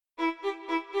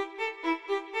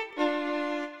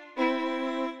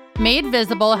Made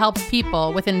Visible helps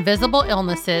people with invisible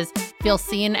illnesses feel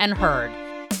seen and heard.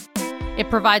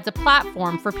 It provides a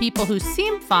platform for people who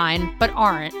seem fine but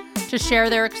aren't to share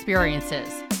their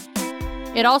experiences.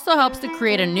 It also helps to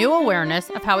create a new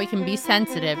awareness of how we can be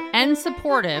sensitive and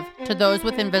supportive to those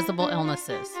with invisible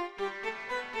illnesses.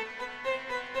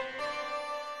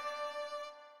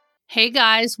 Hey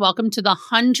guys, welcome to the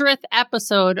 100th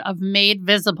episode of Made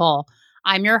Visible.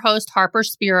 I'm your host, Harper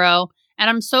Spiro, and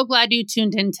I'm so glad you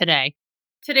tuned in today.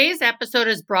 Today's episode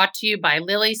is brought to you by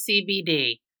Lily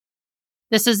CBD.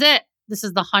 This is it. This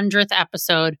is the 100th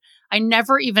episode. I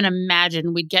never even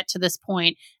imagined we'd get to this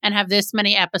point and have this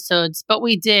many episodes, but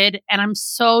we did, and I'm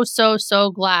so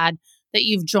glad that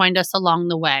you've joined us along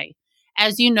the way.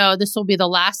 As you know, this will be the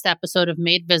last episode of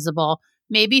Made Visible,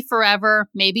 maybe forever,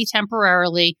 maybe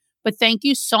temporarily, but thank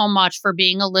you so much for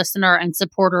being a listener and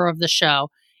supporter of the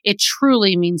show. It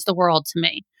truly means the world to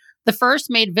me. The first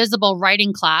Made Visible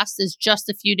writing class is just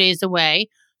a few days away.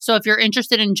 So if you're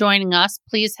interested in joining us,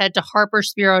 please head to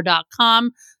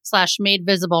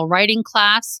harperspiro.com/madevisible writing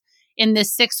class. In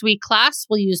this 6-week class,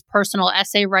 we'll use personal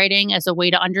essay writing as a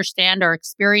way to understand our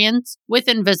experience with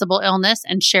invisible illness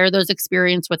and share those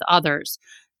experiences with others.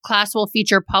 Class will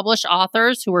feature published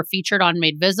authors who were featured on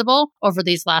Made Visible over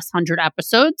these last 100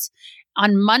 episodes.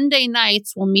 On Monday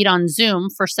nights, we'll meet on Zoom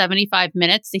for 75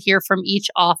 minutes to hear from each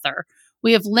author.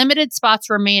 We have limited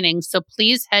spots remaining, so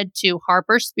please head to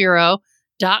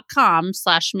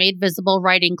harperspiro.com/madevisible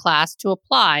writing class to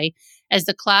apply as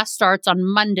the class starts on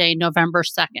Monday, November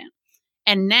 2nd.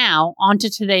 And now, on to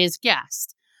today's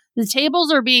guest. The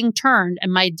tables are being turned,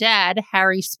 and my dad,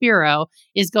 Harry Spiro,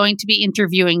 is going to be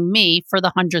interviewing me for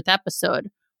the 100th episode.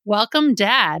 Welcome,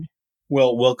 Dad.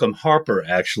 Well, welcome, Harper,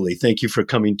 actually. Thank you for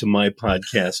coming to my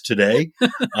podcast today.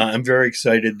 I'm very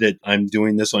excited that I'm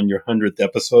doing this on your 100th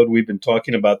episode. We've been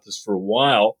talking about this for a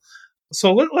while.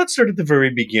 So let's start at the very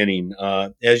beginning.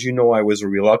 As you know, I was a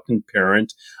reluctant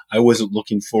parent. I wasn't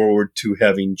looking forward to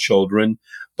having children.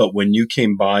 But when you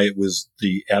came by, it was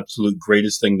the absolute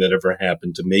greatest thing that ever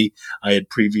happened to me. I had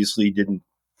previously didn't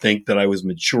think that I was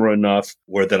mature enough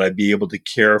or that I'd be able to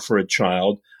care for a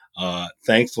child.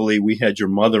 Thankfully, we had your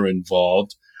mother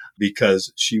involved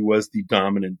because she was the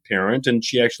dominant parent, and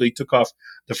she actually took off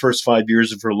the first 5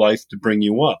 years of her life to bring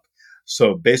you up.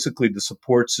 So basically, the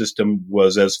support system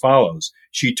was as follows.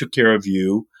 She took care of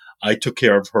you. I took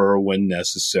care of her when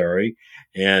necessary.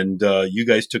 And you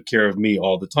guys took care of me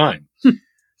all the time.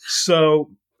 So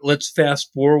let's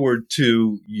fast forward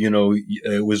to,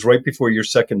 it was right before your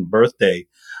second birthday.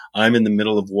 I'm in the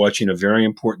middle of watching a very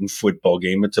important football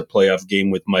game. It's a playoff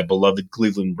game with my beloved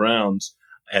Cleveland Browns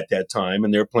at that time,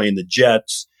 and they're playing the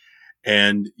Jets.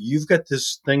 And you've got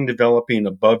this thing developing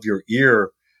above your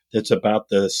ear that's about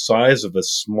the size of a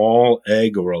small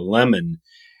egg or a lemon.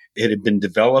 It had been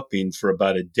developing for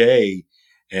about a day,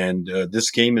 and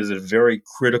this game is at a very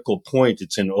critical point.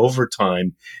 It's in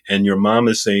overtime, and your mom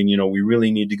is saying, we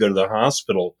really need to go to the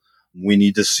hospital. We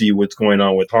need to see what's going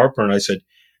on with Harper. And I said,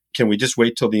 can we just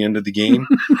wait till the end of the game?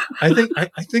 I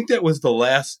think that was the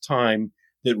last time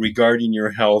that regarding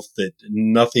your health, that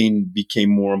nothing became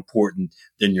more important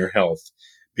than your health,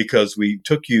 because we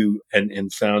took you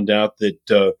and found out that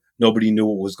nobody knew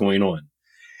what was going on.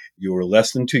 You were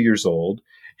less than 2 years old,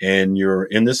 and you're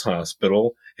in this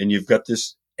hospital, and you've got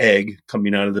this egg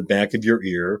coming out of the back of your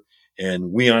ear,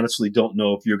 and we honestly don't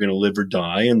know if you're going to live or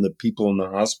die, and the people in the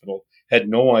hospital had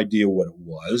no idea what it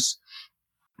was.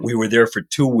 We were there for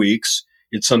 2 weeks.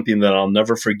 It's something that I'll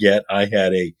never forget. I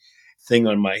had a thing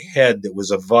on my head that was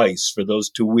a vice for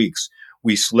those 2 weeks.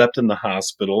 We slept in the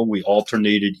hospital. We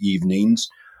alternated evenings.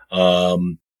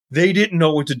 They didn't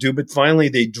know what to do, but finally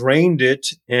they drained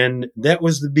it. And that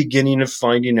was the beginning of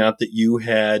finding out that you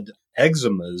had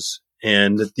eczemas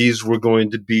and that these were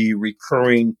going to be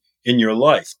recurring in your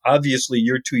life. Obviously,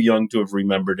 you're too young to have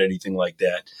remembered anything like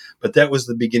that. But that was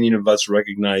the beginning of us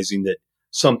recognizing that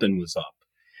something was up.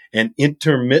 And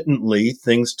intermittently,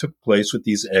 things took place with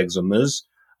these eczemas.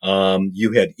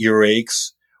 You had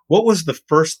earaches. What was the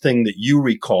first thing that you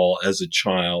recall as a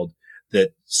child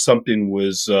that something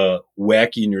was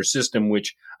wacky in your system,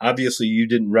 which obviously you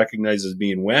didn't recognize as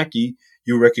being wacky?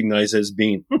 You recognize as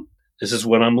being, this is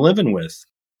what I'm living with.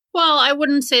 Well, I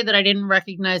wouldn't say that I didn't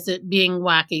recognize it being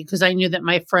wacky because I knew that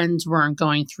my friends weren't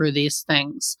going through these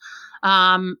things.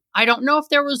 I don't know if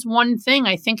there was one thing.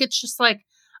 I think it's just like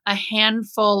a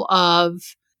handful of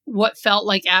what felt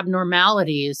like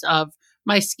abnormalities of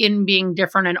my skin being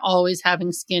different and always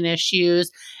having skin issues.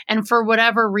 And for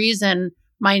whatever reason,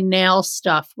 my nail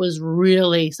stuff was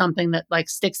really something that like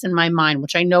sticks in my mind,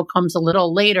 which I know comes a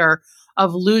little later,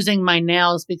 of losing my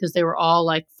nails because they were all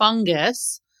like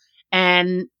fungus.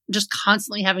 And just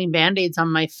constantly having Band-Aids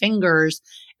on my fingers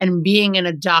and being in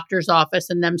a doctor's office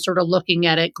and them sort of looking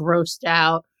at it grossed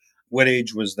out. What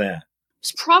age was that?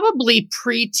 It's probably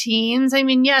preteens. I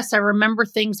mean, yes, I remember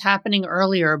things happening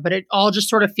earlier, but it all just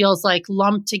sort of feels like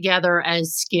lumped together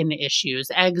as skin issues,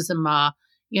 eczema,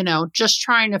 just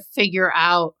trying to figure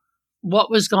out what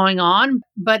was going on.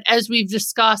 But as we've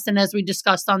discussed, and as we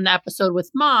discussed on the episode with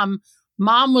Mom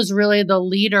was really the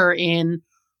leader in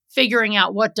figuring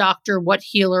out what doctor, what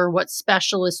healer, what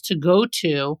specialist to go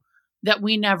to that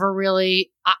we never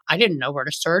really, I didn't know where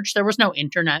to search. There was no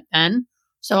internet then.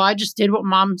 So I just did what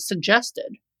Mom suggested.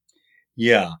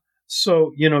 Yeah.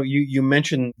 So, you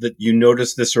mentioned that you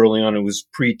noticed this early on. It was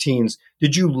preteens.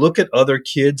 Did you look at other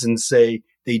kids and say,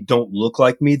 they don't look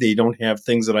like me, they don't have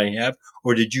things that I have?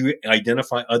 Or did you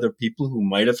identify other people who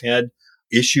might have had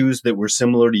issues that were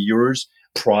similar to yours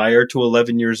prior to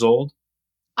 11 years old?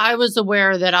 I was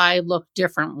aware that I looked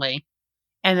differently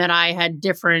and that I had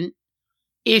different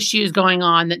issues going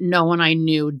on that no one I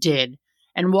knew did.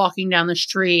 And walking down the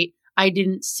street, I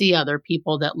didn't see other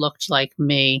people that looked like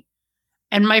me.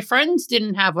 And my friends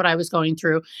didn't have what I was going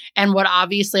through. And what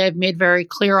obviously I've made very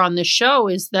clear on this show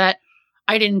is that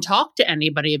I didn't talk to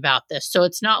anybody about this. So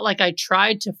it's not like I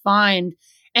tried to find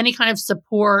any kind of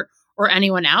support or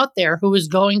anyone out there who was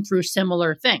going through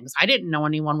similar things. I didn't know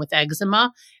anyone with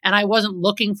eczema, and I wasn't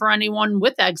looking for anyone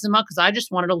with eczema because I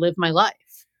just wanted to live my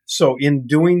life. So in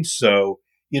doing so,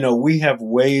 we have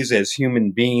ways as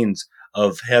human beings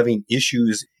of having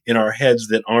issues in our heads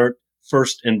that aren't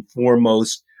first and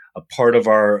foremost a part of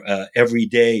our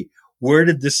everyday. Where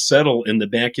did this settle in the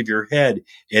back of your head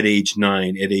at age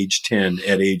 9, at age 10,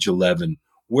 at age 11?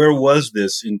 Where was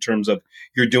this in terms of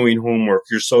you're doing homework,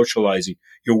 you're socializing,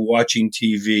 you're watching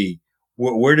TV?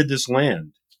 Where did this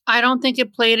land? I don't think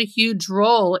it played a huge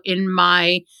role in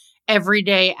my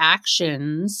everyday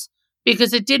actions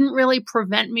because it didn't really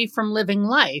prevent me from living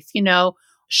life.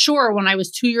 Sure, when I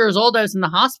was 2 years old, I was in the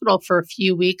hospital for a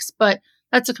few weeks, but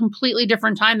that's a completely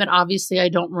different time that obviously I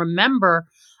don't remember.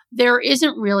 There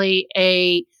isn't really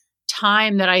a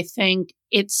time that I think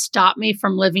it stopped me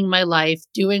from living my life,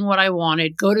 doing what I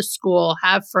wanted, go to school,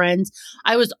 have friends.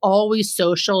 I was always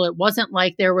social. It wasn't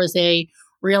like there was a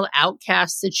real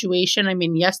outcast situation. I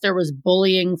mean, yes, there was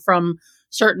bullying from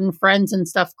certain friends and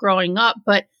stuff growing up,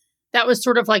 but that was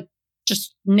sort of like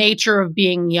just nature of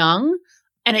being young.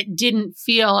 And it didn't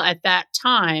feel at that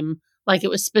time like it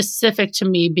was specific to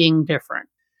me being different.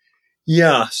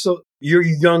 Yeah. So you're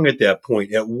young at that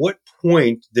point. At what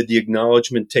point did the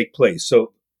acknowledgement take place?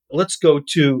 So let's go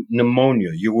to pneumonia.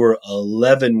 You were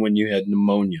 11 when you had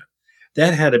pneumonia.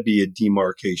 That had to be a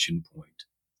demarcation point.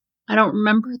 I don't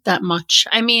remember it that much.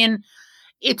 I mean,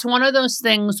 it's one of those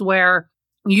things where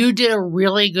you did a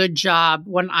really good job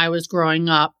when I was growing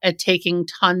up at taking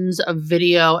tons of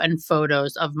video and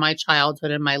photos of my childhood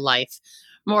and my life,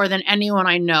 more than anyone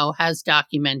I know has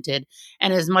documented.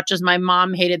 And as much as my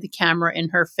mom hated the camera in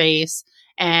her face,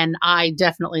 and I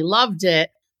definitely loved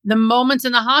it, the moments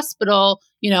in the hospital,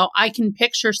 I can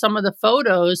picture some of the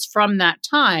photos from that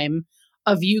time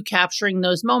of you capturing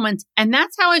those moments. And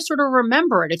that's how I sort of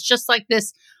remember it. It's just like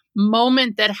this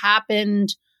moment that happened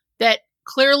that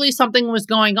clearly something was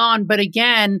going on. But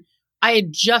again, I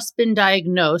had just been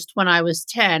diagnosed when I was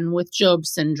 10 with Job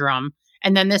syndrome.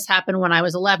 And then this happened when I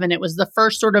was 11. It was the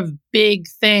first sort of big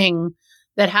thing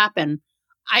that happened.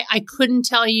 I couldn't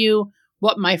tell you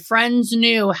what my friends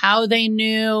knew, how they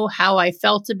knew, how I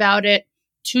felt about it.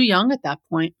 Too young at that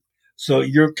point. So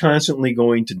you're constantly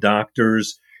going to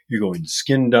doctors, you're going to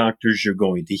skin doctors, you're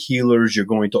going to healers, you're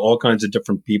going to all kinds of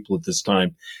different people at this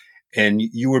time. And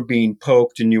you were being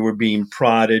poked and you were being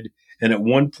prodded. And at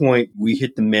one point, we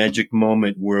hit the magic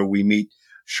moment where we meet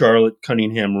Charlotte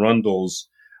Cunningham Rundles,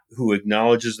 who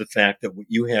acknowledges the fact that what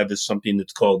you have is something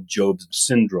that's called Job's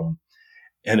syndrome.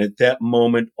 And at that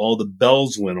moment, all the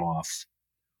bells went off.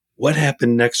 What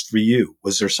happened next for you?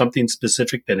 Was there something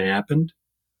specific that happened?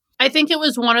 I think it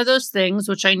was one of those things,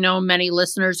 which I know many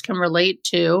listeners can relate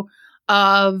to,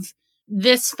 of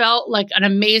this felt like an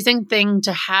amazing thing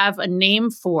to have a name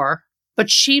for, but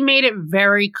she made it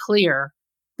very clear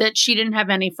that she didn't have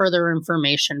any further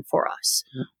information for us.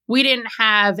 Yeah. We didn't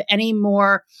have any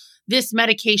more, this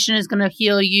medication is going to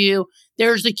heal you.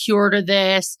 There's a cure to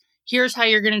this. Here's how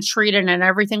you're going to treat it and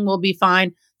everything will be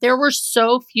fine. There were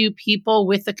so few people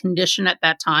with the condition at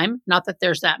that time. Not that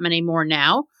there's that many more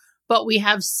now, but we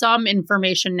have some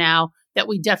information now that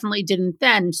we definitely didn't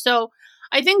then. So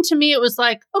I think to me, it was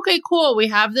like, okay, cool. We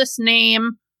have this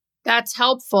name. That's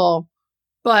helpful.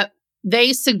 But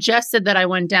they suggested that I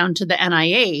went down to the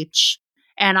NIH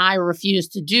and I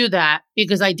refused to do that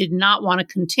because I did not want to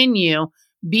continue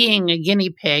being a guinea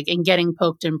pig and getting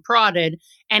poked and prodded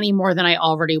any more than I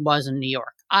already was in New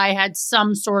York. I had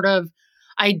some sort of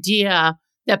idea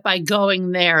that by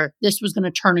going there, this was going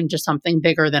to turn into something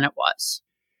bigger than it was.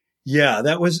 Yeah,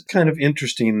 that was kind of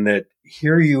interesting that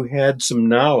here you had some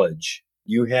knowledge.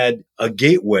 You had a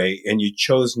gateway and you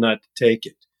chose not to take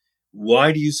it.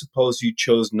 Why do you suppose you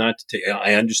chose not to take it?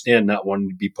 I understand not wanting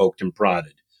to be poked and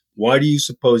prodded. Why do you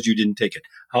suppose you didn't take it?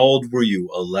 How old were you?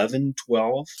 11,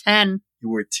 12? 10. You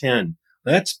were 10.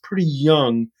 That's pretty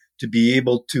young to be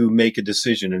able to make a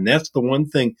decision. And that's the one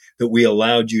thing that we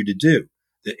allowed you to do.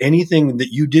 That anything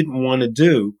that you didn't want to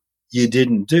do, you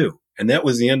didn't do. And that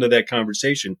was the end of that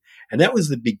conversation. And that was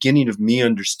the beginning of me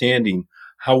understanding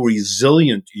how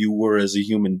resilient you were as a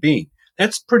human being.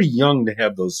 That's pretty young to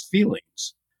have those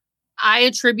feelings. I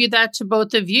attribute that to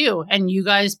both of you and you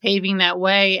guys paving that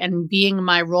way and being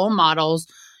my role models,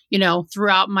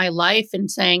 throughout my life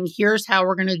and saying, here's how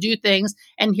we're going to do things.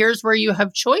 And here's where you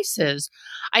have choices.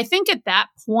 I think at that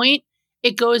point,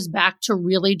 it goes back to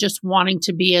really just wanting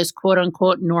to be as quote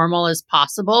unquote normal as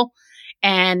possible.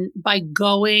 And by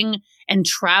going and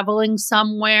traveling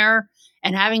somewhere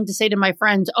and having to say to my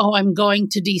friends, oh, I'm going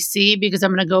to DC because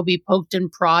I'm going to go be poked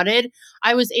and prodded,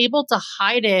 I was able to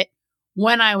hide it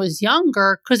when I was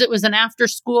younger because it was an after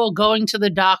school going to the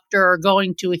doctor or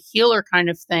going to a healer kind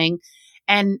of thing.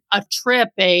 And a trip,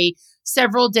 a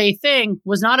several day thing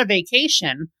was not a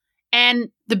vacation. And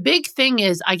the big thing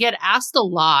is I get asked a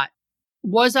lot,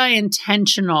 was I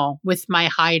intentional with my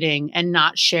hiding and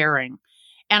not sharing?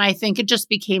 And I think it just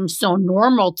became so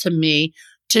normal to me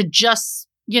to just,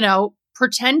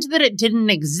 pretend that it didn't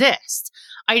exist.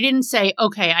 I didn't say,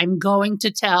 okay, I'm going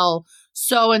to tell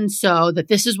so-and-so that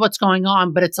this is what's going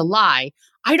on, but it's a lie.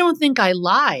 I don't think I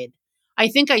lied. I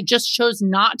think I just chose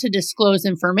not to disclose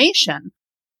information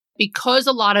because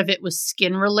a lot of it was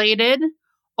skin related.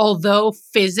 Although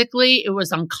physically it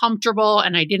was uncomfortable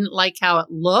and I didn't like how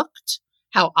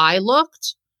I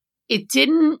looked, it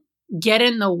didn't get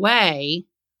in the way.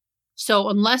 So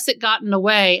unless it got in the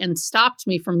way and stopped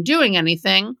me from doing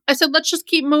anything, I said, let's just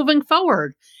keep moving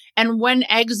forward. And when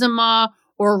eczema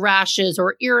or rashes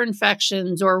or ear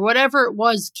infections or whatever it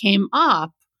was came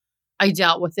up, I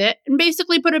dealt with it and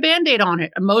basically put a Band-Aid on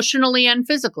it, emotionally and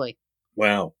physically.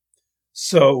 Wow.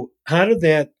 So how did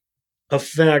that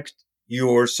affect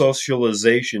your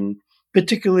socialization,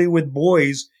 particularly with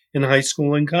boys in high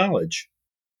school and college?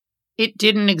 It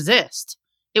didn't exist.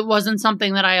 It wasn't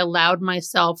something that I allowed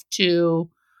myself to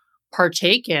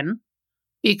partake in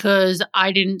because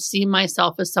I didn't see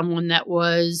myself as someone that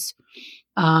was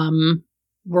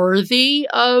worthy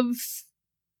of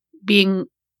being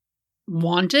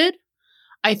wanted.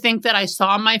 I think that I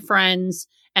saw my friends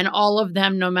and all of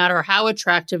them, no matter how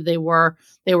attractive they were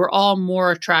all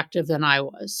more attractive than I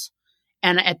was.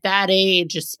 And at that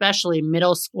age, especially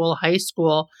middle school, high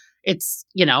school, it's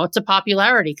a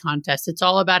popularity contest. It's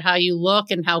all about how you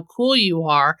look and how cool you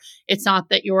are. It's not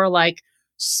that you're like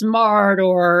smart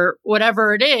or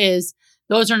whatever it is.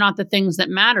 Those are not the things that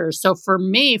matter. So for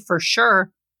me, for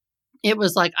sure, it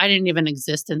was like I didn't even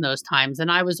exist in those times.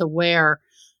 And I was aware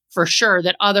for sure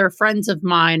that other friends of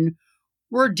mine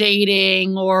were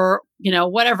dating or,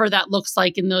 whatever that looks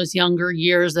like in those younger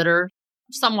years that are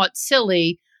somewhat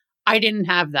silly. I didn't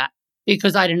have that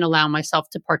because I didn't allow myself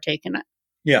to partake in it.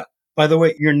 Yeah. By the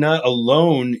way, you're not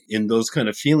alone in those kind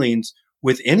of feelings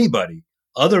with anybody.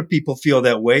 Other people feel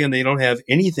that way and they don't have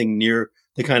anything near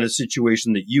the kind of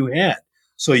situation that you had.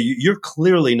 So you're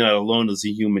clearly not alone as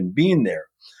a human being there.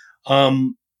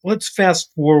 Let's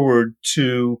fast forward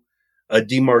to a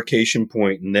demarcation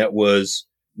point, and that was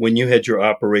when you had your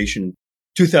operation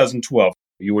 2012.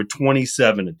 You were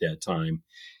 27 at that time.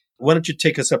 Why don't you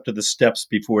take us up to the steps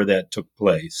before that took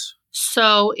place?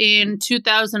 So in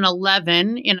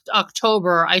 2011, in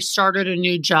October, I started a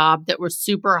new job that was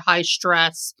super high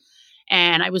stress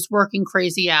and I was working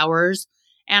crazy hours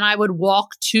and I would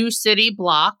walk 2 city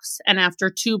blocks. And after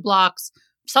 2 blocks,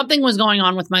 something was going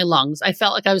on with my lungs. I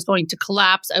felt like I was going to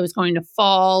collapse. I was going to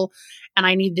fall and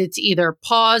I needed to either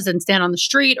pause and stand on the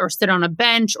street or sit on a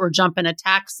bench or jump in a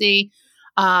taxi.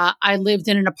 I lived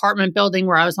in an apartment building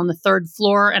where I was on the 3rd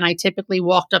floor and I typically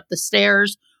walked up the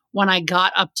stairs. When I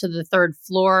got up to the 3rd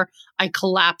floor, I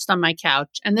collapsed on my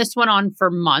couch. And this went on for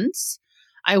months.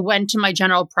 I went to my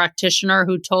general practitioner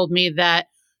who told me that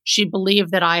she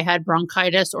believed that I had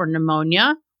bronchitis or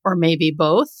pneumonia, or maybe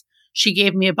both. She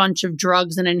gave me a bunch of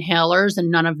drugs and inhalers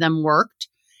and none of them worked.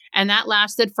 And that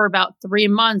lasted for about 3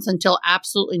 months until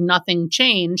absolutely nothing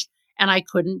changed and I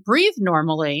couldn't breathe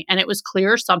normally. And it was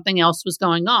clear something else was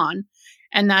going on.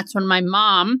 And that's when my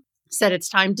mom said it's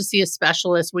time to see a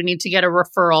specialist. We need to get a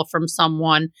referral from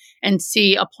someone and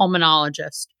see a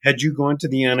pulmonologist. Had you gone to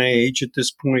the NIH at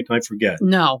this point? I forget.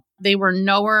 No, they were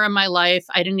nowhere in my life.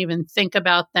 I didn't even think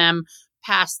about them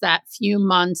past that few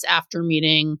months after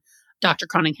meeting Dr.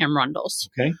 Cunningham Rundles.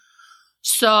 Okay.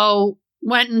 So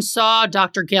went and saw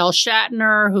Dr. Gail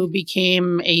Shatner, who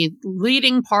became a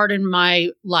leading part in my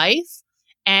life.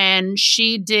 And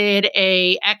she did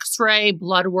a X-ray,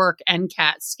 blood work, and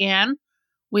CAT scan.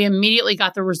 We immediately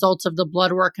got the results of the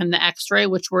blood work and the X-ray,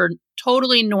 which were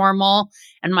totally normal.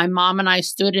 And my mom and I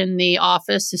stood in the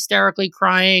office hysterically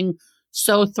crying,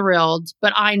 so thrilled.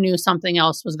 But I knew something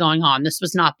else was going on. This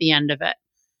was not the end of it.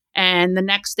 And the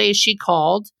next day she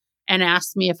called and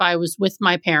asked me if I was with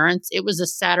my parents. It was a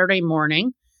Saturday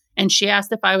morning. And she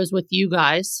asked if I was with you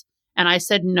guys. And I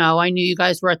said, no, I knew you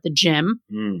guys were at the gym.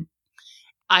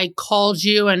 I called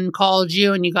you and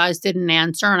you guys didn't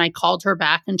answer. And I called her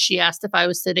back and she asked if I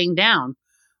was sitting down,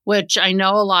 which I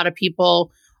know a lot of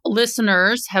people,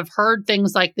 listeners, have heard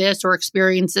things like this or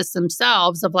experienced this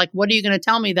themselves of like, what are you going to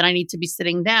tell me that I need to be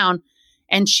sitting down?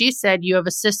 And she said, you have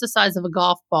a cyst the size of a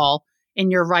golf ball in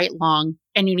your right lung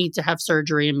and you need to have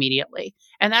surgery immediately.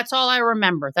 And that's all I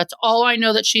remember. That's all I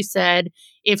know that she said.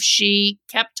 If she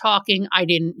kept talking, I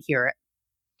didn't hear it.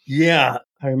 Yeah,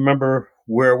 I remember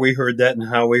where we heard that and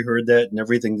how we heard that and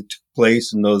everything that took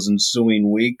place in those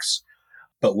ensuing weeks.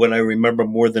 But what I remember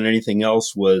more than anything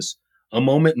else was a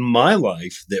moment in my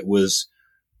life that was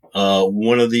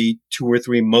one of the 2 or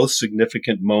 3 most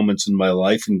significant moments in my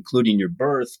life, including your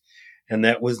birth. And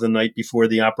that was the night before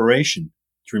the operation.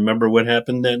 Do you remember what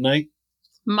happened that night?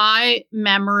 My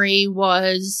memory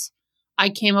was I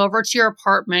came over to your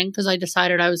apartment because I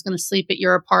decided I was going to sleep at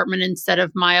your apartment instead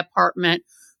of my apartment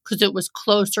because it was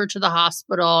closer to the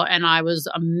hospital and I was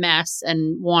a mess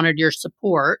and wanted your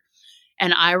support.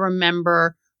 And I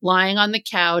remember lying on the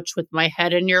couch with my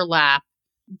head in your lap,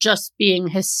 just being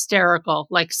hysterical,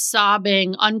 like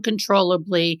sobbing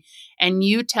uncontrollably, and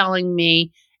you telling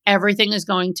me everything is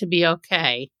going to be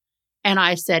okay. And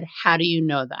I said, how do you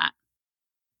know that?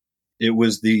 It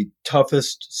was the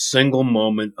toughest single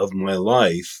moment of my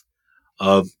life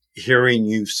of hearing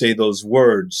you say those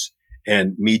words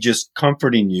and me just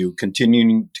comforting you,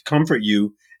 continuing to comfort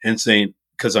you and saying,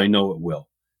 because I know it will,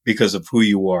 because of who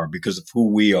you are, because of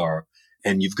who we are.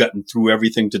 And you've gotten through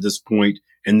everything to this point,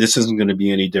 and this isn't going to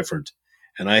be any different.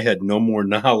 And I had no more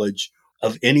knowledge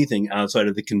of anything outside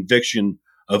of the conviction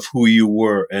of who you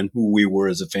were and who we were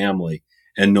as a family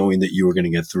and knowing that you were going to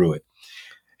get through it.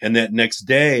 And that next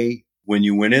day, when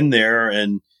you went in there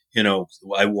and, you know,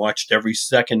 I watched every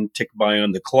second tick by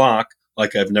on the clock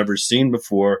like I've never seen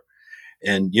before.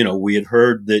 And, you know, we had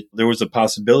heard that there was a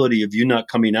possibility of you not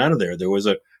coming out of there. There was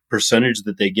a percentage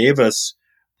that they gave us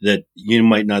that you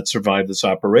might not survive this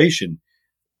operation.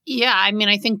 Yeah, I mean,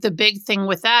 I think the big thing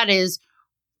with that is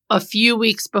a few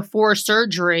weeks before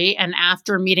surgery and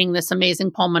after meeting this amazing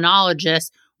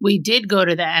pulmonologist, we did go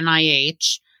to the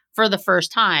NIH for the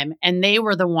first time. And they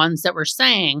were the ones that were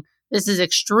saying, this is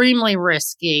extremely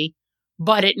risky,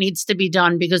 but it needs to be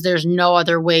done because there's no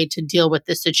other way to deal with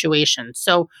this situation.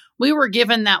 So we were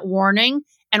given that warning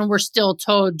and we're still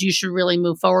told you should really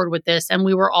move forward with this. And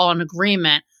we were all in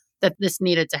agreement that this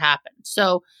needed to happen.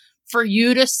 So for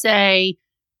you to say,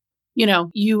 you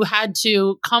know, you had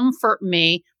to comfort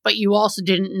me, but you also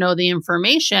didn't know the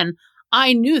information.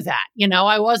 I knew that, you know,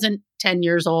 I wasn't 10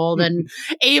 years old and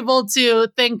able to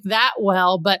think that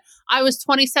well, but I was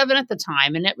 27 at the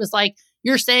time. And it was like,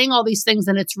 you're saying all these things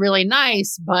and it's really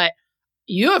nice, but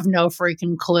you have no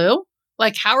freaking clue.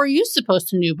 Like, how are you supposed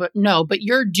to know? But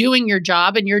you're doing your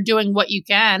job and you're doing what you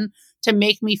can to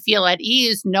make me feel at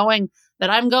ease, knowing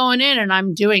that I'm going in and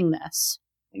I'm doing this.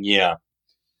 Yeah.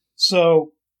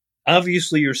 So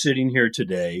obviously you're sitting here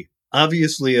today.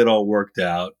 Obviously it all worked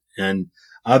out. And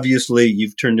obviously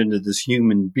you've turned into this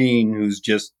human being who's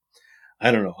just,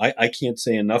 I don't know. I can't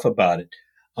say enough about it.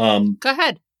 Go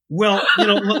ahead. Well, you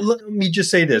know, let me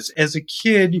just say this. As a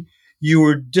kid, you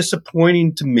were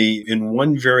disappointing to me in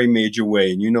one very major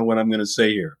way. And you know what I'm going to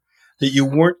say here, that you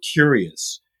weren't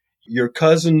curious. Your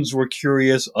cousins were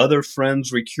curious. Other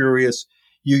friends were curious.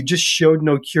 You just showed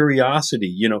no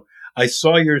curiosity. You know, I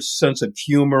saw your sense of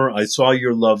humor. I saw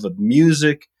your love of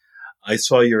music. I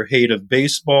saw your hate of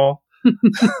baseball.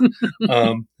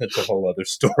 That's a whole other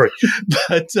story.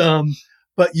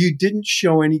 But you didn't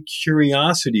show any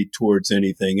curiosity towards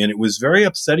anything. And it was very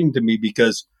upsetting to me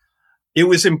because it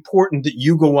was important that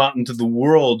you go out into the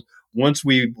world once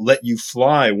we let you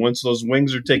fly, once those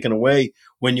wings are taken away,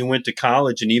 when you went to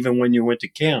college and even when you went to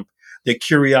camp, that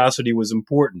curiosity was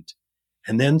important.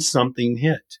 And then something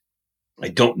hit. I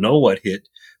don't know what hit,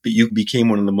 but you became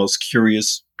one of the most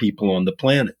curious people on the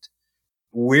planet.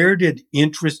 Where did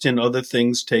interest in other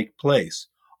things take place?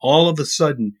 All of a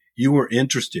sudden, you were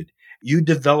interested. You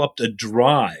developed a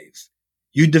drive.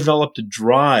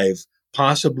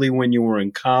 Possibly when you were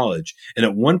in college. And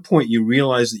at one point, you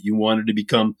realized that you wanted to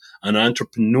become an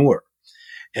entrepreneur.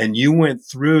 And you went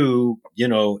through,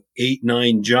 8,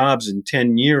 9 jobs in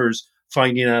 10 years,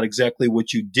 finding out exactly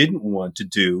what you didn't want to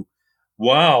do,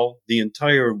 while the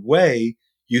entire way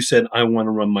you said, I want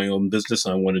to run my own business.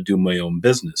 I want to do my own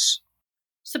business.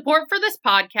 Support for this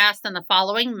podcast and the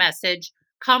following message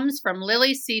comes from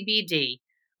Lily CBD.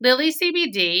 Lily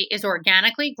CBD is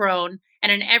organically grown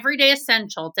and an everyday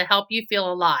essential to help you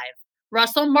feel alive.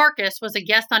 Russell Marcus was a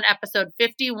guest on episode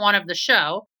 51 of the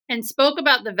show and spoke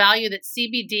about the value that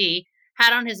CBD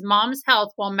had on his mom's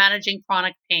health while managing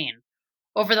chronic pain.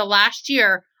 Over the last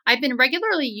year, I've been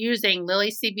regularly using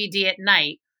Lily CBD at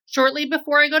night, shortly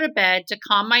before I go to bed to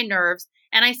calm my nerves,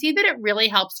 and I see that it really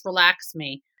helps relax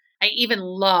me. I even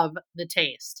love the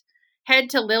taste. Head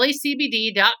to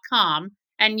lilycbd.com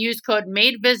and use code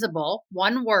MADEVISIBLE,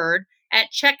 one word, at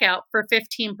checkout for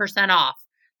 15% off.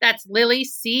 That's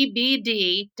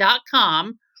lilycbd.com,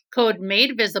 code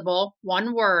MADEVISIBLE,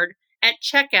 one word, at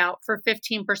checkout for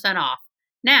 15% off.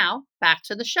 Now, back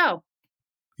to the show.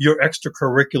 Your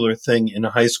extracurricular thing in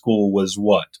high school was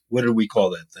what? What did we call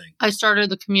that thing? I started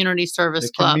the community service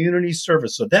club. Community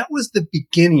service. So that was the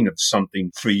beginning of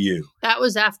something for you. That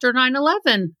was after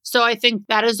 9/11. So I think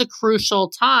that is a crucial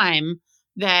time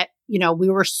that, we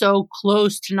were so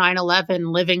close to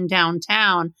 9/11 living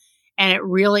downtown. And it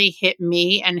really hit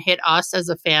me and hit us as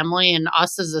a family and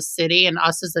us as a city and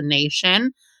us as a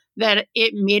nation that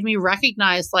it made me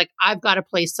recognize, I've got to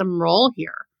play some role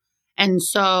here. And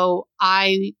so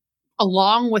I,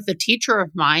 along with a teacher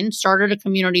of mine, started a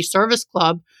community service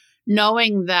club,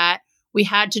 knowing that we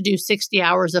had to do 60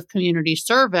 hours of community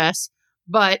service,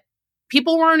 but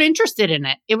people weren't interested in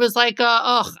it. It was like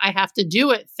I have to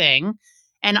do it thing.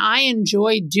 And I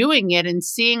enjoyed doing it and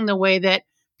seeing the way that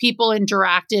people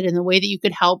interacted and the way that you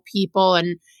could help people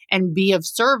and be of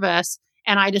service.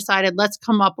 And I decided, let's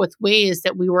come up with ways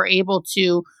that we were able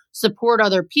to support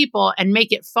other people and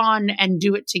make it fun and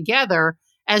do it together,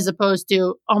 as opposed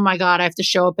to, oh my God, I have to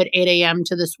show up at 8 a.m.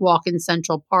 to this walk in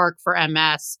Central Park for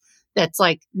MS. That's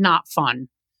not fun.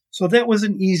 So that was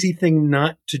an easy thing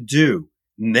not to do.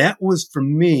 And that was, for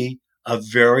me, a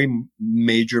very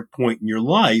major point in your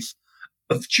life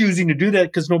of choosing to do that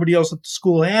because nobody else at the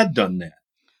school had done that.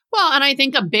 Well, and I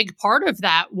think a big part of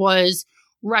that was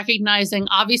recognizing,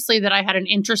 obviously, that I had an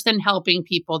interest in helping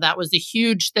people. That was a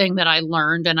huge thing that I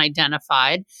learned and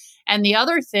identified. And the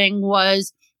other thing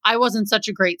was I wasn't such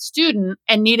a great student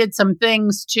and needed some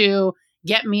things to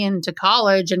get me into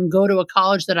college and go to a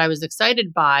college that I was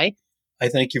excited by. I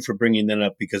thank you for bringing that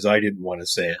up because I didn't want to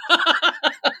say it.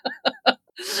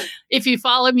 If you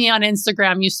follow me on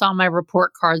Instagram, you saw my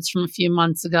report cards from a few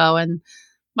months ago, and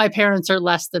my parents are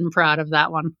less than proud of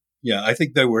that one. Yeah, I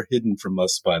think they were hidden from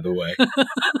us, by the way.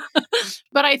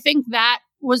 But I think that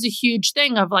was a huge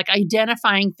thing of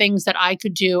identifying things that I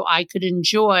could do, I could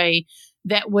enjoy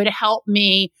that would help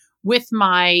me with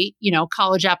my,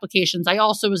 college applications. I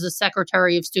also was a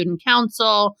secretary of student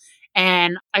council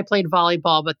and I played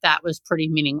volleyball, but that was pretty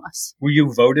meaningless. Were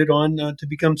you voted on to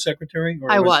become secretary?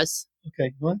 I was.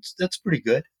 Okay, well, that's pretty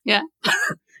good. Yeah.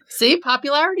 See,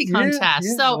 popularity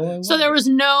contest. Yeah, so there was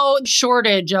no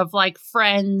shortage of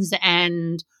friends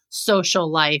and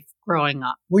social life growing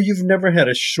up. Well, you've never had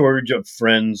a shortage of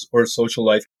friends or social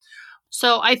life.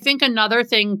 So I think another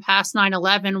thing past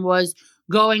 9/11 was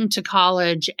going to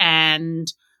college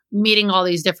and meeting all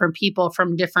these different people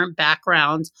from different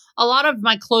backgrounds. A lot of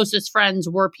my closest friends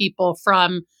were people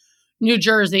from New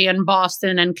Jersey and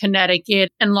Boston and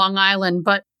Connecticut and Long Island,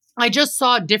 but I just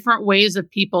saw different ways of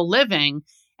people living.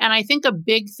 And I think a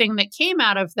big thing that came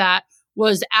out of that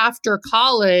was after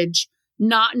college,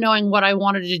 not knowing what I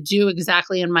wanted to do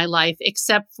exactly in my life,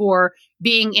 except for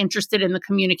being interested in the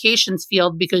communications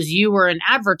field because you were in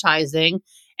advertising.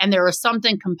 And there was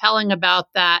something compelling about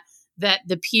that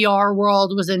the PR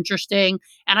world was interesting.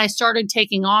 And I started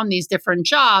taking on these different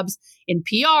jobs in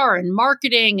PR and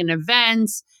marketing and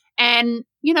events. And,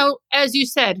 as you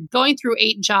said, going through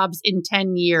 8 jobs in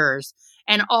 10 years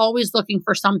and always looking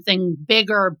for something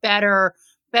bigger, better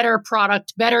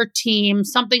product, better team,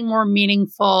 something more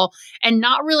meaningful, and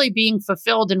not really being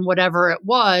fulfilled in whatever it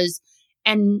was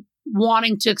and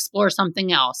wanting to explore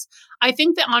something else. I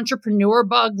think the entrepreneur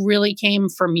bug really came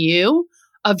from you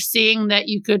of seeing that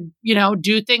you could,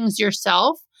 do things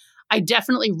yourself. I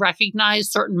definitely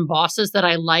recognized certain bosses that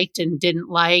I liked and didn't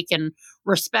like and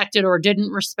respected or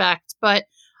didn't respect, but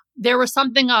there was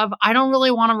something of, I don't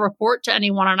really want to report to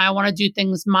anyone and I want to do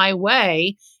things my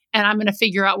way. And I'm going to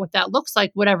figure out what that looks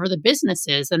like, whatever the business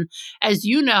is. And as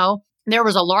you know, there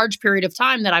was a large period of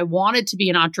time that I wanted to be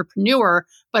an entrepreneur,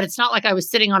 but it's not like I was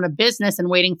sitting on a business and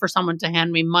waiting for someone to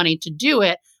hand me money to do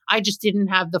it. I just didn't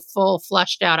have the full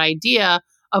fleshed out idea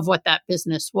of what that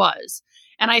business was.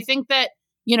 And I think that,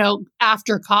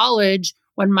 after college,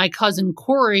 when my cousin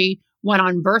Corey went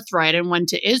on Birthright and went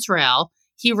to Israel,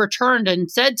 he returned and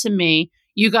said to me,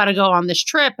 "You got to go on this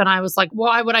trip." And I was like,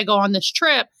 "Why would I go on this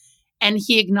trip?" And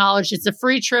he acknowledged, "It's a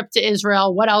free trip to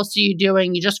Israel. What else are you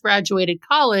doing? You just graduated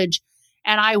college."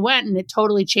 And I went, and it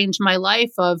totally changed my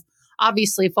life of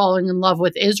obviously falling in love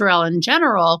with Israel in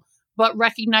general, but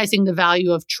recognizing the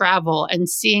value of travel and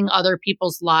seeing other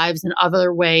people's lives and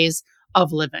other ways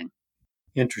of living.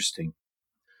 Interesting.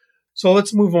 So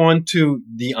let's move on to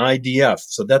the IDF.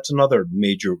 So that's another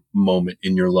major moment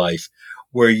in your life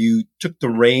where you took the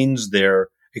reins there.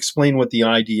 Explain what the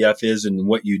IDF is and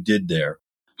what you did there.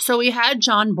 So we had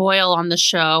John Boyle on the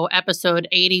show, episode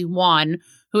 81,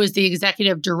 who is the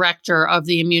executive director of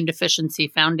the Immune Deficiency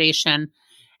Foundation.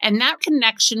 And that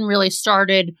connection really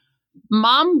started.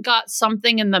 Mom got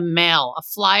something in the mail, a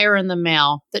flyer in the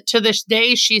mail, that to this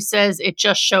day, she says it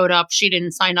just showed up. She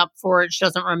didn't sign up for it. She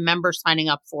doesn't remember signing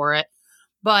up for it.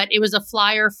 But it was a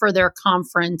flyer for their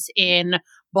conference in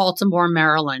Baltimore,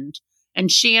 Maryland.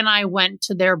 And she and I went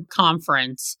to their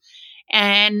conference.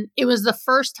 And it was the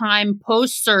first time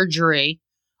post-surgery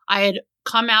I had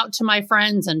come out to my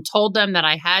friends and told them that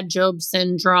I had Job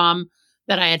syndrome,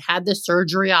 that I had had the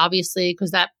surgery, obviously,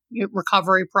 because that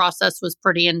recovery process was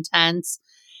pretty intense.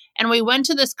 And we went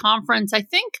to this conference, I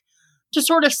think, to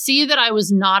sort of see that I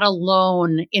was not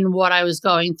alone in what I was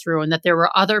going through and that there were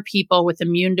other people with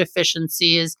immune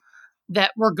deficiencies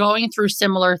that were going through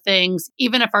similar things,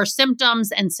 even if our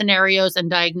symptoms and scenarios and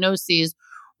diagnoses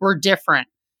were different.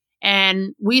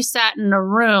 And we sat in a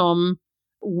room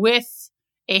with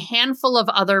a handful of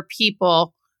other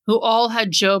people who all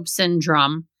had Job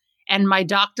syndrome. And my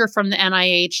doctor from the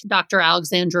NIH, Dr.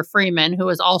 Alexandra Freeman, who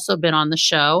has also been on the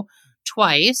show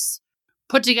twice,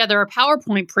 put together a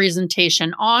PowerPoint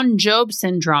presentation on Job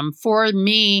syndrome for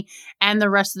me and the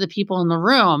rest of the people in the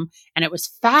room. And it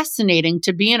was fascinating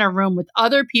to be in a room with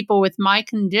other people with my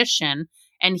condition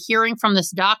and hearing from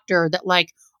this doctor that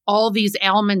like all these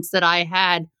ailments that I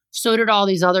had, so did all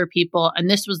these other people. And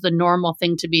this was the normal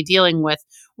thing to be dealing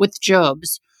with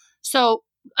Job's. So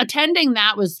attending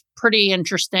that was pretty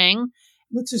interesting.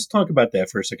 Let's just talk about that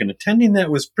for a second. Attending that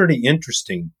was pretty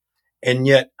interesting. And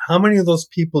yet, how many of those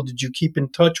people did you keep in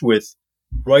touch with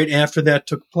right after that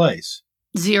took place?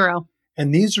 0.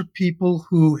 And these are people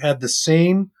who had the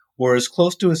same or as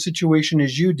close to a situation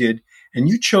as you did, and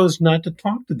you chose not to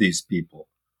talk to these people.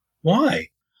 Why?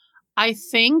 I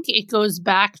think it goes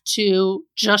back to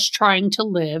just trying to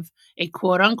live a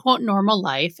quote unquote normal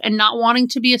life and not wanting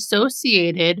to be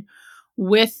associated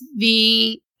with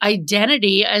the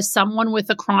identity as someone with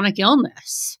a chronic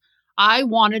illness. I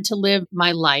wanted to live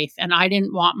my life and I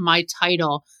didn't want my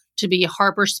title to be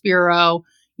Harper Spiro,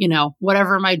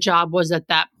 whatever my job was at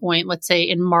that point, let's say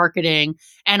in marketing.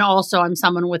 And also I'm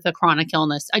someone with a chronic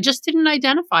illness. I just didn't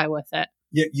identify with it.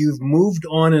 Yet you've moved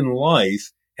on in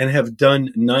life and have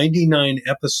done 99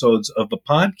 episodes of a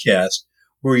podcast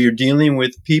where you're dealing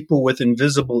with people with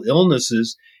invisible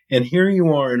illnesses. And here you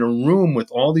are in a room with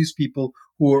all these people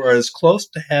who are as close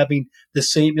to having the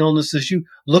same illness as you.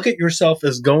 Look at yourself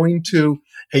as going to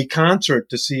a concert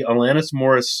to see Alanis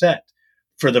Morissette.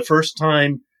 For the first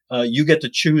time, you get to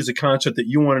choose a concert that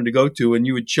you wanted to go to, and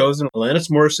you had chosen Alanis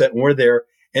Morissette, and we're there,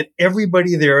 and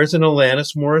everybody there is an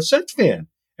Alanis Morissette fan.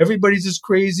 Everybody's as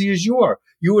crazy as you are.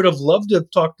 You would have loved to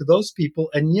have talked to those people,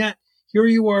 and yet here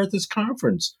you are at this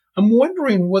conference. I'm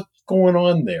wondering what's going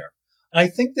on there. I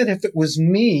think that if it was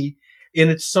me, and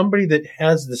it's somebody that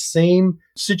has the same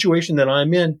situation that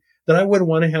I'm in, that I would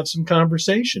want to have some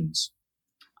conversations.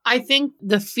 I think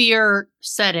the fear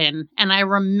set in, and I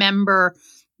remember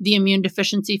the Immune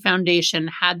Deficiency Foundation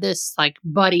had this like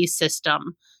buddy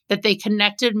system that they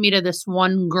connected me to this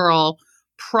one girl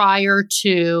prior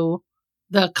to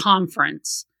the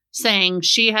conference saying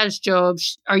she has Job.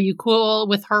 Are you cool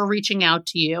with her reaching out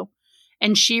to you?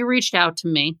 And she reached out to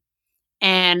me,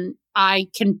 and I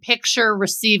can picture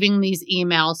receiving these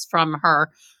emails from her.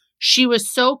 She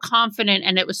was so confident,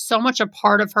 and it was so much a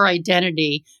part of her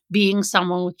identity being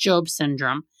someone with Job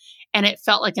syndrome. And it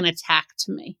felt like an attack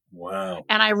to me. Wow.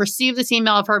 And I received this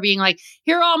email of her being like,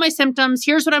 here are all my symptoms.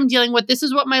 Here's what I'm dealing with. This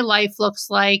is what my life looks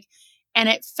like. And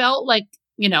it felt like,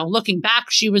 looking back,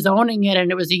 she was owning it and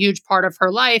it was a huge part of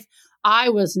her life. I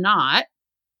was not.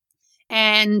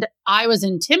 And I was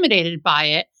intimidated by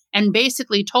it. and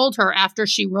basically told her after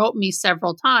she wrote me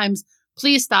several times,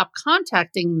 please stop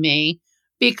contacting me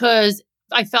because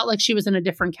I felt like she was in a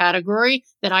different category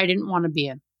that I didn't want to be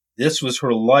in. This was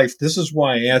her life. This is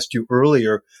why I asked you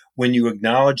earlier when you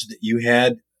acknowledged that you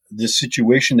had this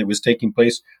situation that was taking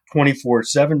place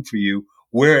 24/7 for you,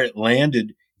 where it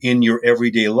landed in your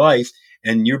everyday life.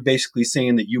 And you're basically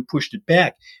saying that you pushed it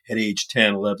back at age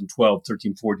 10, 11, 12,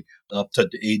 13, 14, up to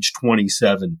age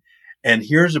 27. And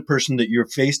here's a person that you're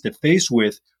face to face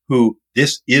with who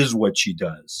this is what she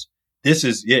does. This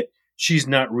is it. She's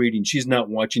not reading. She's not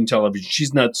watching television.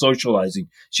 She's not socializing.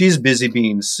 She's busy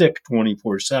being sick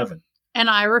 24/7. And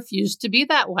I refused to be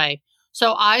that way.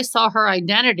 So I saw her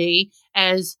identity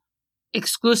as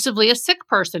exclusively a sick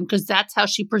person because that's how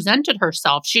she presented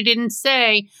herself. She didn't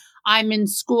say, I'm in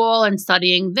school and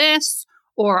studying this,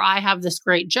 or I have this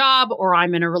great job, or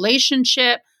I'm in a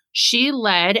relationship. She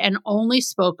led and only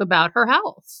spoke about her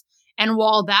health. And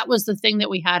while that was the thing that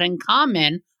we had in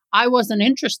common, I wasn't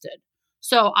interested.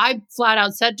 So I flat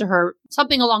out said to her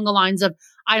something along the lines of,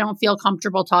 I don't feel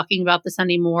comfortable talking about this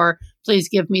anymore. Please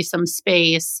give me some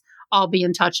space. I'll be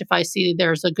in touch if I see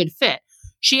there's a good fit.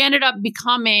 She ended up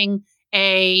becoming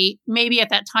maybe at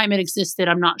that time it existed,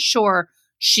 I'm not sure.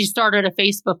 She started a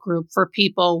Facebook group for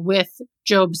people with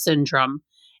Job syndrome.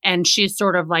 And she's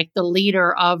sort of like the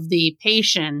leader of the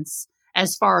patients,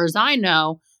 as far as I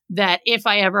know, that if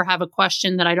I ever have a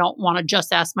question that I don't want to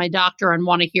just ask my doctor and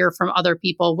want to hear from other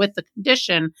people with the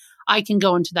condition, I can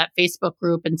go into that Facebook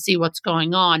group and see what's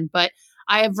going on. But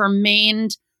I have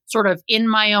remained sort of in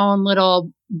my own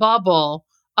little bubble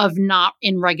of not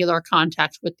in regular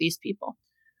contact with these people.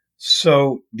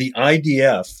 So the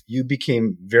IDF, you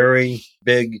became very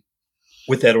big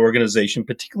with that organization,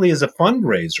 particularly as a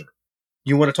fundraiser.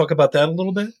 You want to talk about that a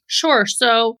little bit? Sure.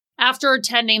 So after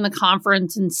attending the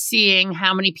conference and seeing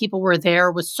how many people were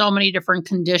there with so many different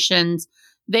conditions,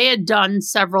 they had done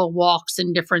several walks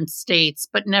in different states,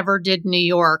 but never did New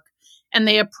York. And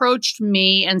they approached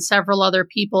me and several other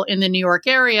people in the New York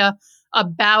area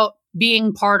about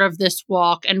being part of this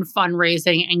walk and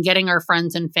fundraising and getting our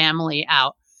friends and family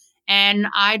out. And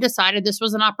I decided this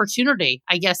was an opportunity.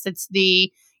 I guess it's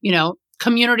the,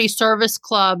 community service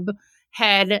club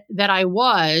head that I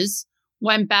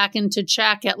went back into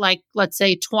check at let's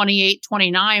say 28,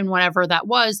 29, whatever that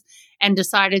was, and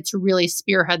decided to really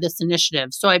spearhead this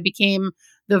initiative. So I became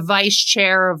the vice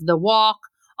chair of the walk,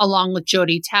 along with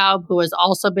Jody Taub, who has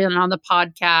also been on the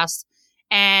podcast.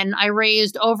 And I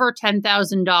raised over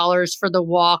 $10,000 for the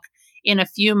walk in a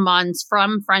few months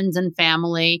from friends and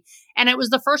family. And it was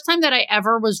the first time that I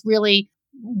ever was really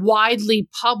widely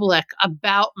public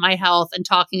about my health and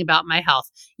talking about my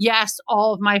health. Yes,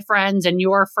 all of my friends and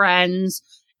your friends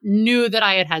knew that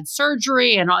I had had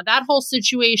surgery and all that whole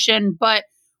situation, but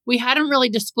we hadn't really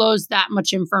disclosed that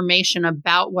much information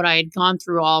about what I had gone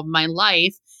through all of my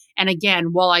life. And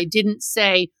again, while I didn't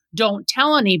say, don't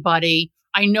tell anybody,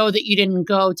 I know that you didn't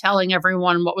go telling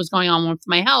everyone what was going on with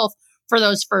my health for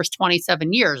those first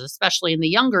 27 years, especially in the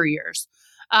younger years.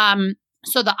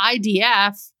 So the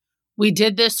IDF, we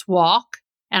did this walk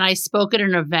and I spoke at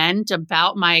an event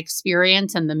about my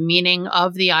experience and the meaning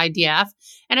of the IDF.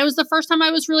 And it was the first time I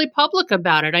was really public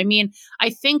about it. I mean, I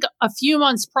think a few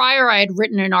months prior, I had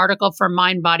written an article for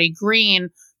Mind Body Green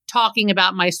talking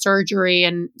about my surgery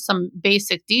and some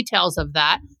basic details of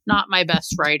that. Not my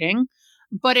best writing,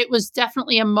 but it was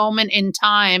definitely a moment in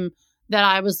time that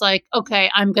I was like, okay,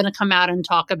 I'm going to come out and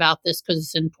talk about this because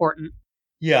it's important.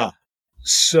 Yeah.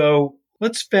 So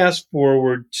let's fast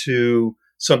forward to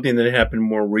something that happened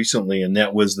more recently, and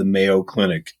that was the Mayo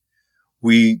Clinic.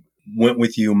 We went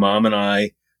with you, Mom and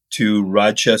I, to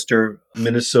Rochester,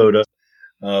 Minnesota,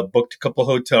 booked a couple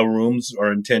hotel rooms.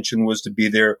 Our intention was to be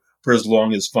there for as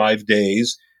long as 5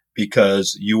 days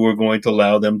because you were going to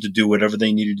allow them to do whatever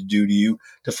they needed to do to you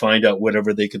to find out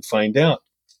whatever they could find out.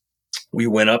 We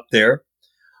went up there.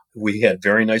 We had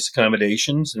very nice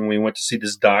accommodations, and we went to see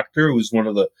this doctor who was one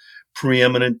of the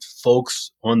preeminent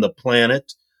folks on the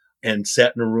planet and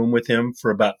sat in a room with him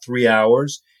for about 3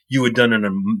 hours. You had done an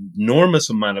enormous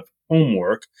amount of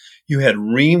homework. You had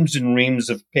reams and reams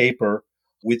of paper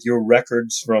with your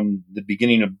records from the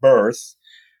beginning of birth.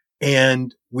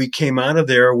 And we came out of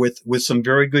there with some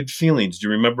very good feelings. Do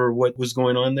you remember what was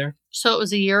going on there? So it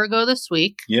was a year ago this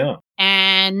week. Yeah.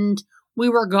 And we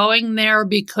were going there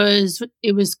because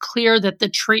it was clear that the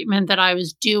treatment that I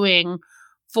was doing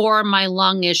for my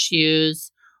lung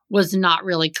issues was not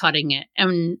really cutting it.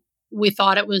 And we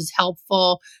thought it was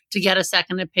helpful to get a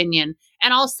second opinion.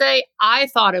 And I'll say, I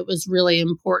thought it was really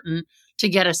important to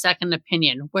get a second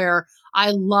opinion, where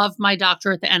I love my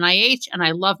doctor at the NIH and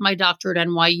I love my doctor at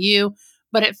NYU,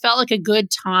 but it felt like a good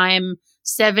time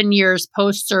 7 years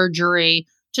post-surgery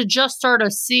to just sort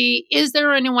of see, is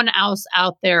there anyone else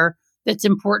out there that's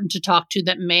important to talk to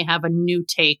that may have a new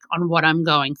take on what I'm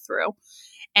going through?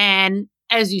 And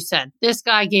as you said, this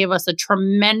guy gave us a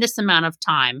tremendous amount of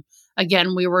time.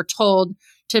 Again, we were told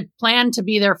to plan to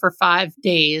be there for 5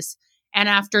 days. And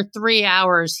after 3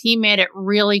 hours, he made it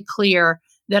really clear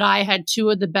that I had two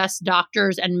of the best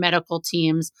doctors and medical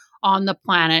teams on the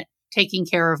planet taking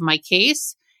care of my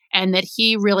case, and that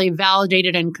he really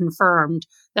validated and confirmed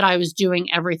that I was doing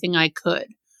everything I could.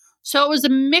 So it was a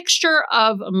mixture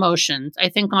of emotions. I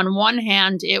think on one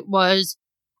hand, it was,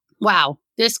 wow,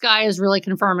 this guy is really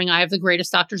confirming I have the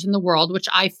greatest doctors in the world, which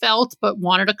I felt, but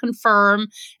wanted to confirm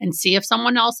and see if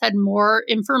someone else had more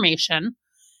information.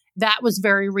 That was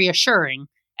very reassuring.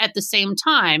 At the same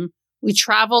time, we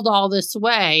traveled all this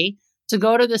way to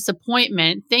go to this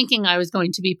appointment thinking I was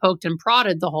going to be poked and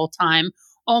prodded the whole time,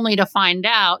 only to find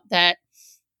out that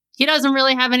he doesn't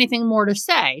really have anything more to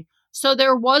say. So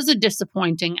there was a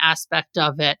disappointing aspect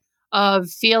of it, of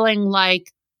feeling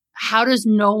like, how does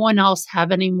no one else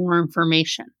have any more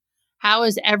information? How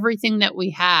is everything that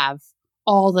we have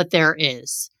all that there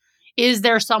is? Is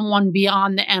there someone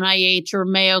beyond the NIH or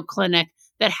Mayo Clinic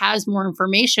that has more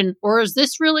information, or is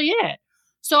this really it?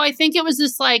 So I think it was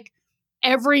this like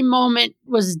every moment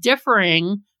was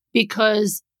differing,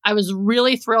 because I was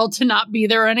really thrilled to not be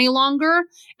there any longer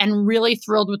and really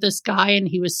thrilled with this guy. And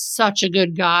he was such a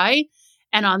good guy.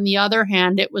 And on the other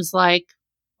hand, it was like,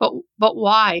 but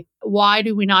why? Why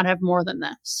do we not have more than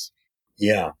this?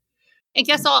 Yeah. I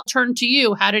guess I'll turn to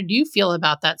you. How did you feel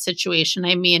about that situation?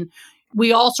 I mean,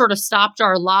 we all sort of stopped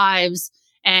our lives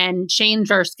and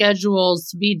changed our schedules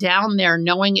to be down there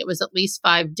knowing it was at least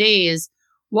 5 days.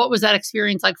 What was that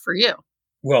experience like for you?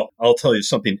 Well, I'll tell you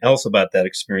something else about that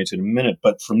experience in a minute.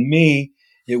 But for me,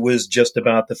 it was just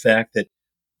about the fact that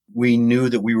we knew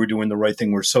that we were doing the right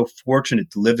thing. We're so fortunate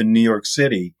to live in New York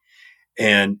City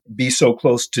and be so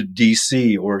close to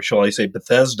DC, or shall I say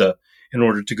Bethesda, in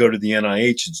order to go to the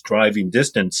NIH. It's driving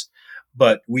distance.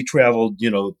 But we traveled,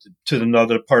 to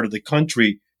another part of the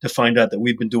country to find out that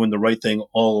we've been doing the right thing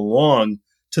all along,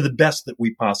 to the best that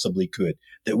we possibly could,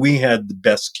 that we had the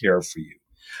best care for you.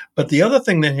 But the other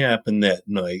thing that happened that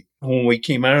night when we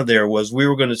came out of there was we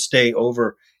were going to stay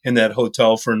over in that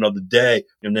hotel for another day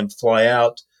and then fly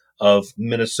out of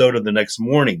Minnesota the next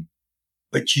morning.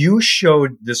 But you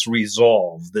showed this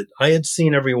resolve that I had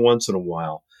seen every once in a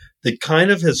while that kind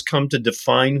of has come to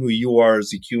define who you are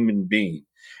as a human being.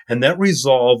 And that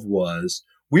resolve was,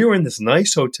 we were in this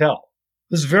nice hotel.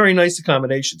 It was very nice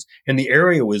accommodations, and the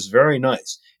area was very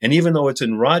nice. And even though it's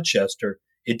in Rochester,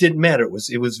 it didn't matter.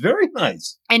 It was very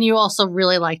nice. And you also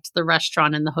really liked the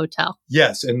restaurant and the hotel.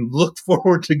 Yes, and looked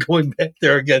forward to going back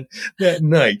there again that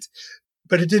night.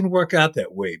 But it didn't work out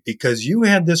that way, because you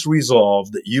had this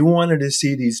resolve that you wanted to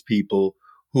see these people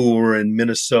who were in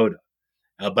Minnesota,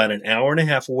 about an hour and a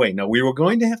half away. Now, we were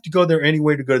going to have to go there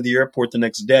anyway to go to the airport the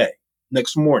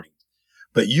next morning.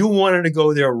 But you wanted to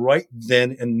go there right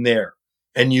then and there.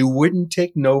 And you wouldn't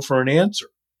take no for an answer.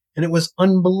 And it was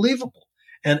unbelievable.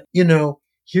 And,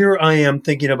 here I am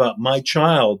thinking about my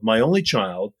child, my only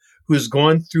child, who's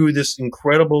gone through this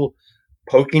incredible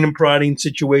poking and prodding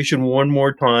situation one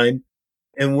more time.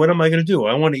 And what am I going to do?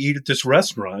 I want to eat at this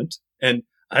restaurant, and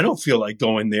I don't feel like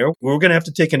going there. We're going to have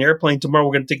to take an airplane tomorrow.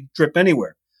 We're going to take a trip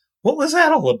anywhere. What was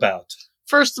that all about?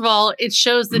 First of all, it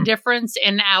shows the difference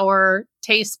in our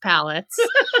taste palettes,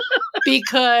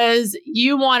 because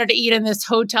you wanted to eat in this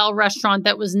hotel restaurant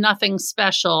that was nothing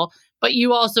special, but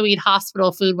you also eat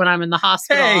hospital food when I'm in the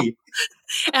hospital. Hey.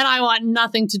 And I want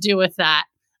nothing to do with that.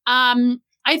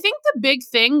 I think the big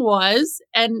thing was,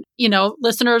 and,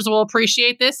 listeners will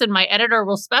appreciate this, and my editor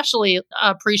will especially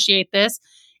appreciate this,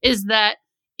 is that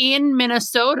in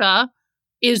Minnesota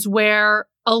is where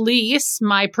Elise,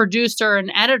 my producer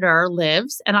and editor,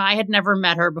 lives. And I had never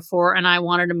met her before, and I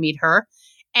wanted to meet her.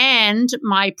 And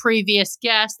my previous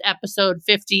guest, episode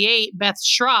 58, Beth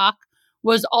Schrock,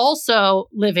 was also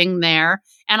living there,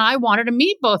 and I wanted to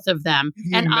meet both of them.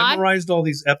 You and memorized all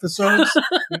these episodes?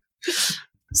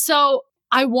 So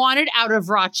I wanted out of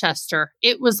Rochester.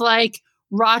 It was like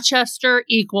Rochester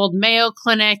equaled Mayo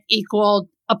Clinic equaled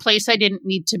a place I didn't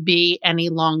need to be any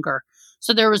longer.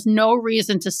 So there was no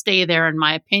reason to stay there, in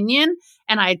my opinion.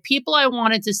 And I had people I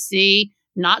wanted to see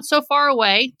not so far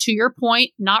away, to your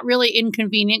point, not really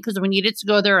inconvenient because we needed to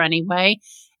go there anyway.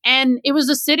 And it was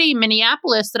a city,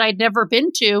 Minneapolis, that I'd never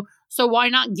been to. So why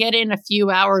not get in a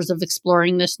few hours of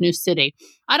exploring this new city?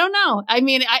 I don't know. I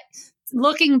mean,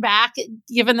 looking back,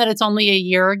 given that it's only a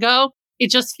year ago, it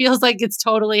just feels like it's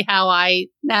totally how I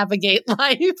navigate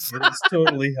life. It is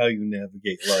totally how you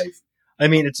navigate life. I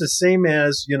mean, it's the same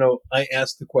as, I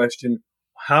asked the question,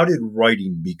 how did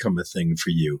writing become a thing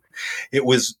for you? It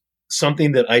was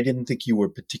something that I didn't think you were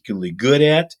particularly good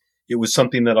at. It was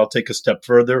something that I'll take a step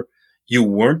further. You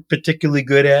weren't particularly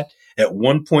good at. At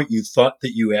one point, you thought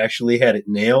that you actually had it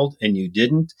nailed and you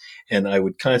didn't. And I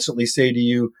would constantly say to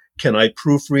you, can I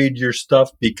proofread your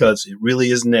stuff? Because it really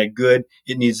isn't that good.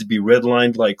 It needs to be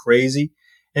redlined like crazy.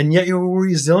 And yet you were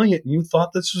resilient and you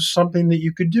thought this was something that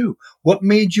you could do. What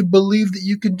made you believe that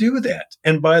you could do that?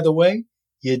 And by the way,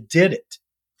 you did it.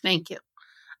 Thank you.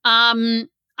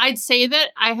 I'd say that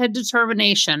I had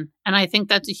determination, and I think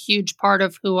that's a huge part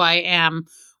of who I am.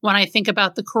 When I think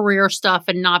about the career stuff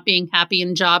and not being happy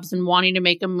in jobs and wanting to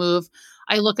make a move,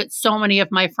 I look at so many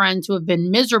of my friends who have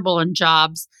been miserable in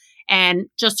jobs and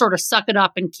just sort of suck it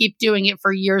up and keep doing it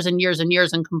for years and years and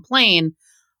years and complain.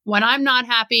 When I'm not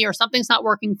happy or something's not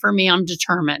working for me, I'm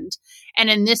determined. And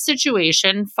in this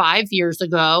situation, 5 years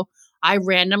ago, I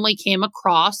randomly came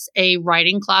across a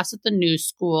writing class at the New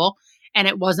School, and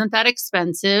it wasn't that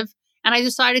expensive. And I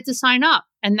decided to sign up.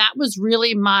 And that was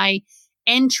really my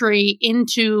entry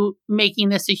into making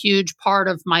this a huge part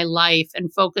of my life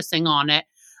and focusing on it.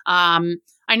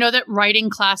 I know that writing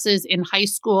classes in high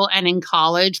school and in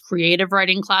college, creative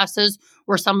writing classes,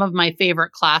 were some of my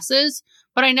favorite classes,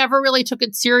 but I never really took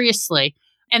it seriously.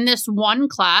 And this one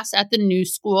class at the New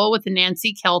School with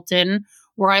Nancy Kelton,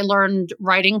 where I learned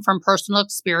writing from personal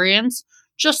experience,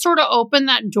 just sort of opened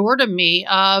that door to me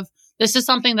of, this is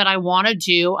something that I want to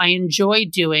do. I enjoy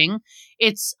doing.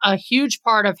 It's a huge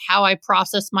part of how I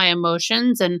process my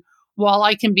emotions. And while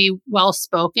I can be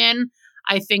well-spoken,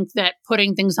 I think that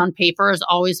putting things on paper has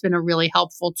always been a really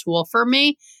helpful tool for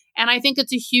me. And I think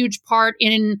it's a huge part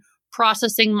in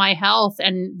processing my health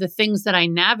and the things that I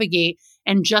navigate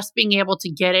and just being able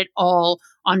to get it all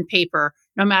on paper,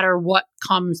 no matter what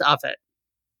comes of it.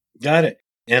 Got it.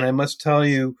 And I must tell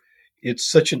you, it's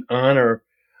such an honor,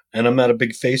 and I'm not a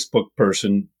big Facebook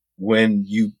person, when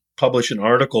you publish an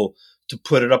article to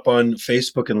put it up on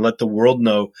Facebook and let the world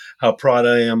know how proud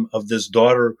I am of this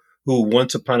daughter who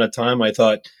once upon a time I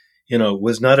thought,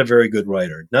 was not a very good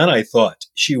writer. Not I thought.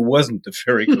 She wasn't a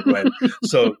very good writer.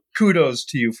 So kudos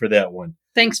to you for that one.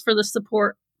 Thanks for the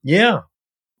support. Yeah.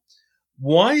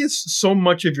 Why is so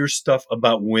much of your stuff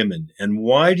about women? And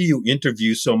why do you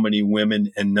interview so many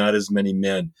women and not as many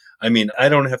men? I mean, I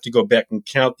don't have to go back and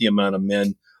count the amount of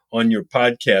men on your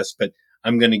podcast, but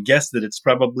I'm going to guess that it's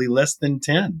probably less than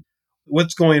 10.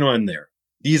 What's going on there?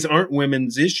 These aren't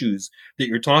women's issues that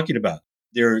you're talking about.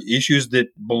 They're issues that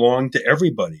belong to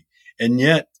everybody. And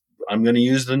yet, I'm going to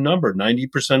use the number,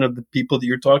 90% of the people that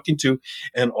you're talking to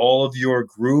and all of your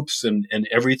groups and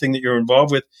everything that you're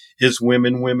involved with is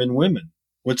women, women, women.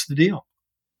 What's the deal?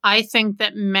 I think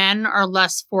that men are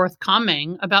less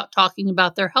forthcoming about talking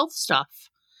about their health stuff.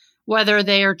 Whether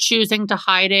they are choosing to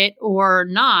hide it or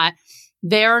not,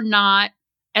 they're not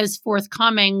as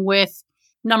forthcoming with,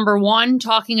 number one,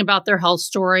 talking about their health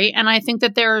story. And I think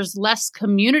that there's less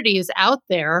communities out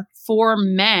there for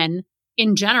men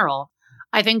in general.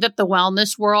 I think that the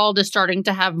wellness world is starting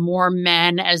to have more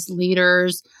men as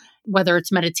leaders, whether it's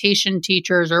meditation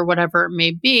teachers or whatever it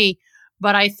may be.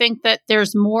 But I think that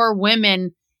there's more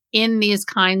women in these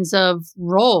kinds of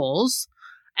roles,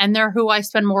 and they're who I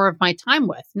spend more of my time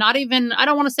with. Not even, I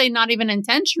don't want to say not even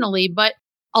intentionally, but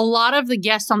a lot of the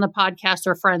guests on the podcast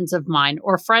are friends of mine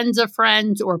or friends of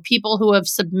friends or people who have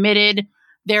submitted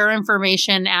their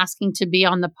information asking to be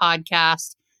on the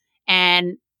podcast.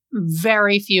 And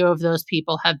very few of those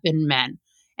people have been men.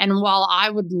 And while I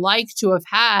would like to have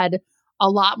had a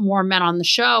lot more men on the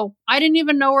show, I didn't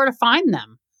even know where to find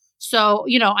them. So,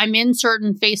 I'm in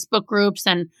certain Facebook groups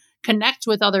and connect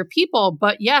with other people,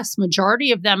 but yes,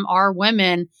 majority of them are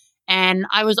women. And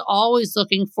I was always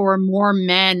looking for more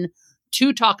men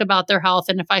to talk about their health.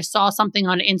 And if I saw something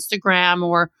on Instagram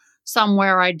or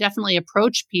somewhere, I definitely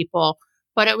approach people,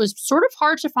 but it was sort of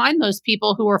hard to find those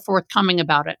people who were forthcoming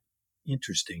about it.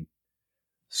 Interesting.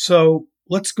 So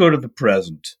let's go to the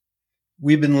present.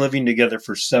 We've been living together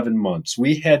for 7 months.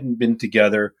 We hadn't been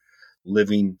together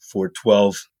living for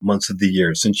 12 months of the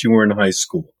year since you were in high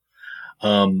school.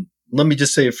 Let me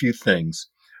just say a few things.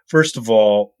 First of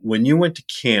all, when you went to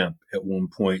camp at one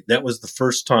point, that was the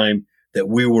first time that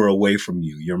we were away from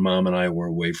you. Your mom and I were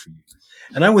away from you.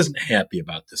 And I wasn't happy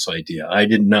about this idea. I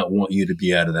did not want you to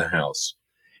be out of the house.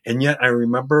 And yet I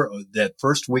remember that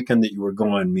first weekend that you were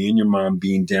gone, me and your mom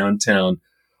being downtown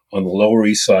on the Lower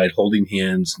East Side, holding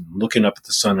hands and looking up at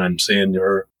the sun. I'm saying to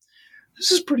her, this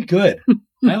is pretty good.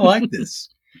 I like this.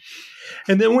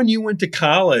 And then when you went to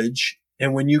college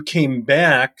And when you came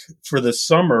back for the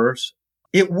summers,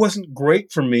 it wasn't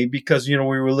great for me because, we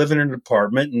were living in an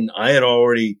apartment and I had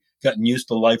already gotten used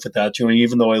to life without you. And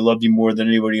even though I loved you more than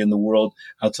anybody in the world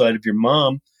outside of your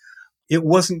mom, it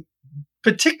wasn't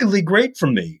particularly great for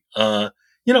me.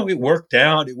 It worked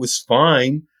out. It was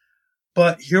fine.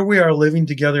 But here we are living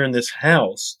together in this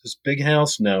house, this big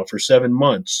house now for 7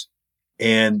 months.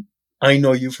 And I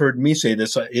know you've heard me say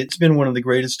this. It's been one of the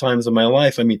greatest times of my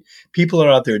life. I mean, people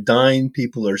are out there dying.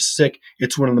 People are sick.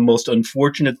 It's one of the most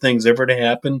unfortunate things ever to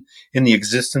happen in the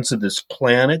existence of this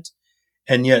planet.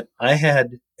 And yet I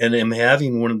had and am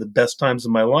having one of the best times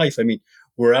of my life. I mean,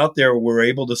 we're out there. We're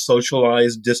able to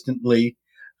socialize distantly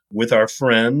with our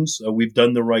friends. We've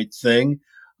done the right thing.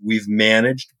 We've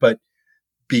managed. But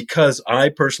because I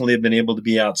personally have been able to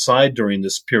be outside during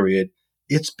this period,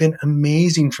 it's been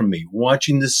amazing for me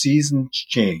watching the seasons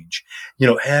change,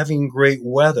 having great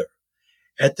weather.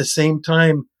 At the same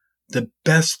time, the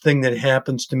best thing that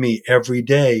happens to me every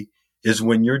day is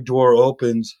when your door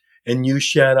opens and you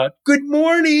shout out, "Good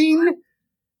morning."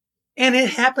 And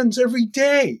it happens every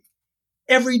day.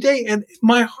 And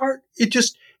my heart, it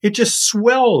just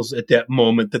swells at that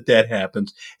moment that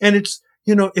happens. And it's,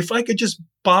 if I could just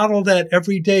bottle that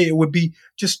every day, it would be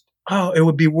it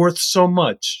would be worth so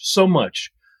much, so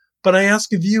much. But I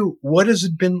ask of you, what has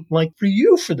it been like for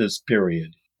you for this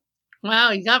period?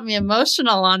 Wow, you got me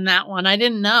emotional on that one. I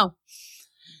didn't know.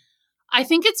 I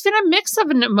think it's been a mix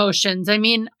of emotions. I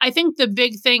mean, I think the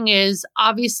big thing is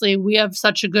obviously we have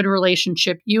such a good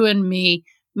relationship, you and me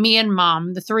and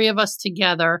mom, the three of us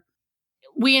together.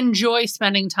 We enjoy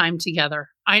spending time together.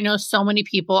 I know so many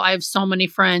people. I have so many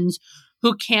friends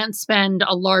who can't spend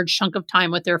a large chunk of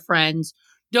time with their friends,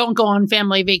 don't go on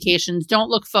family vacations, don't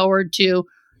look forward to,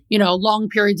 long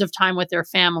periods of time with their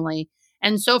family.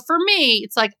 And so for me,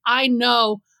 it's like, I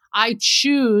know I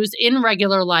choose in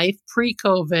regular life,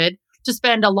 pre-COVID, to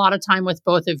spend a lot of time with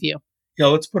both of you.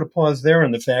 Let's put a pause there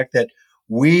on the fact that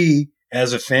we,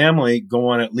 as a family, go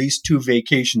on at least 2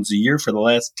 vacations a year for the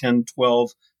last 10,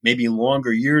 12, maybe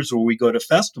longer years where we go to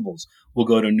festivals. We'll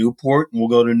go to Newport and we'll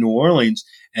go to New Orleans.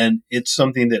 And it's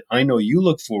something that I know you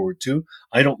look forward to.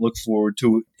 I don't look forward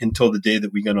to it until the day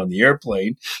that we get on the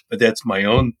airplane, but that's my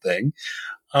own thing.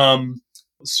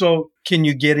 So can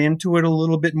you get into it a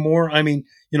little bit more? I mean,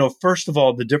 first of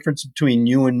all, the difference between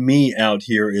you and me out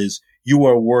here is you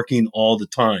are working all the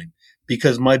time.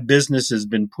 Because my business has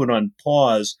been put on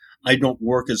pause, I don't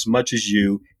work as much as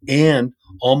you, and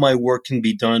all my work can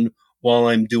be done while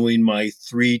I'm doing my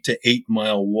 3 to 8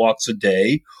 mile walks a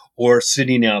day or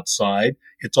sitting outside.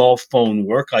 It's all phone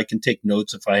work. I can take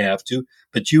notes if I have to,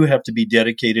 but you have to be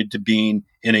dedicated to being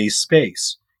in a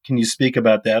space. Can you speak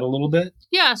about that a little bit?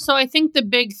 Yeah. So I think the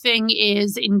big thing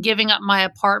is in giving up my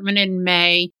apartment in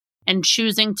May and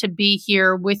choosing to be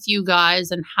here with you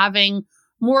guys and having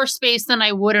more space than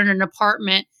I would in an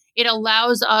apartment, it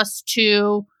allows us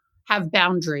to have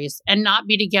boundaries and not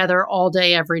be together all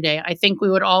day, every day. I think we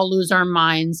would all lose our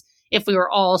minds if we were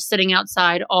all sitting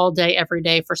outside all day, every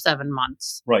day for 7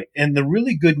 months. Right. And the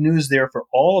really good news there for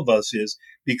all of us is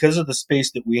because of the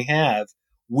space that we have,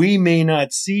 we may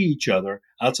not see each other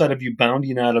outside of you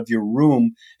bounding out of your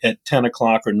room at 10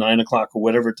 o'clock or 9 o'clock or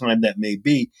whatever time that may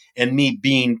be. And me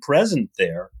being present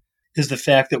there is the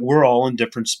fact that we're all in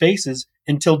different spaces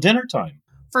until dinner time.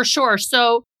 For sure.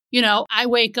 So, I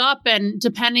wake up and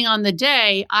depending on the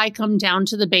day, I come down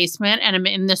to the basement and I'm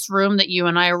in this room that you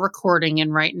and I are recording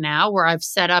in right now, where I've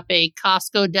set up a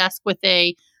Costco desk with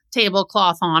a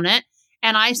tablecloth on it.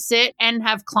 And I sit and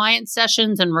have client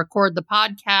sessions and record the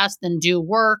podcast and do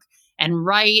work and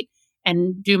write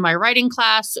and do my writing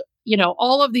class.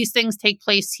 All of these things take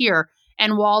place here.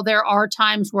 And while there are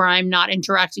times where I'm not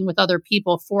interacting with other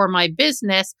people for my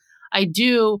business, I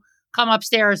do come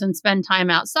upstairs and spend time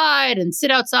outside and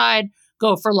sit outside,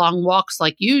 go for long walks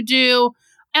like you do.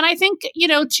 And I think,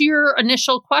 to your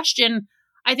initial question,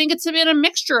 I think it's been a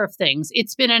mixture of things.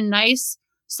 It's been a nice,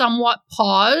 somewhat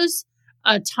pause,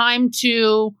 a time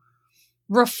to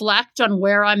reflect on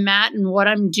where I'm at and what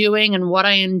I'm doing and what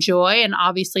I enjoy. And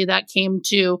obviously that came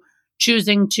to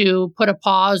choosing to put a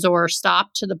pause or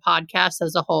stop to the podcast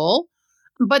as a whole.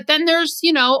 But then there's,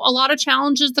 a lot of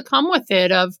challenges that come with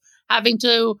it of having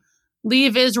to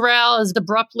leave Israel as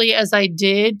abruptly as I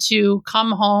did to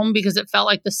come home because it felt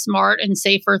like the smart and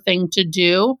safer thing to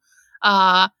do.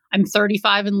 I'm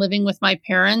 35 and living with my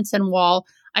parents. And while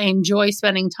I enjoy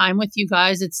spending time with you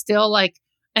guys, it's still like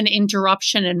an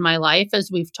interruption in my life, as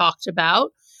we've talked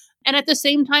about. And at the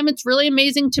same time, it's really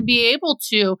amazing to be able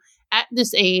to, at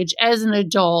this age, as an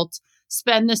adult,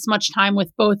 spend this much time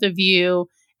with both of you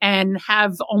and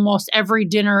have almost every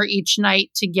dinner each night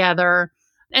together.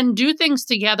 and do things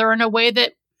together in a way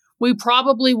that we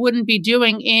probably wouldn't be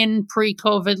doing in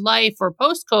pre-COVID life or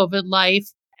post-COVID life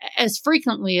as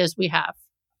frequently as we have.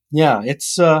 Yeah,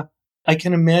 it's, I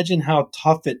can imagine how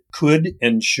tough it could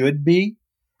and should be.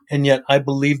 And yet I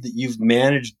believe that you've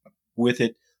managed with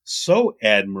it so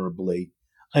admirably.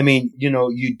 I mean,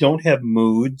 you don't have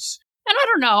moods. And I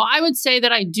don't know, I would say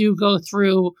that I do go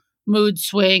through mood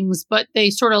swings, but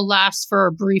they sort of last for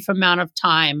a brief amount of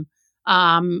time.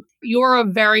 You're a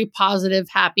very positive,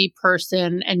 happy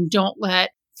person and don't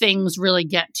let things really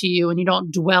get to you, and you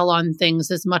don't dwell on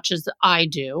things as much as I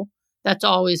do. That's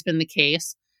always been the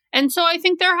case. And so I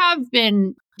think there have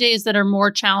been days that are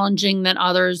more challenging than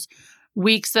others,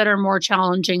 weeks that are more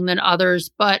challenging than others.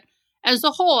 But as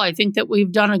a whole, I think that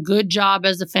we've done a good job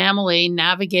as a family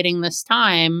navigating this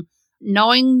time,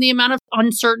 knowing the amount of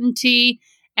uncertainty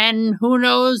and who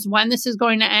knows when this is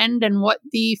going to end and what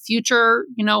the future,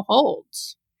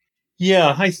 holds.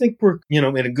 Yeah, I think we're, in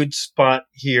a good spot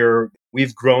here.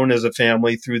 We've grown as a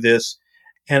family through this.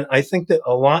 And I think that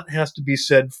a lot has to be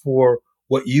said for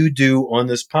what you do on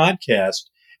this podcast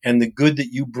and the good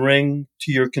that you bring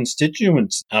to your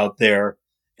constituents out there.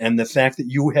 And the fact that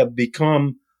you have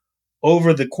become,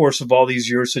 over the course of all these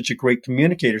years, such a great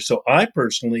communicator. So I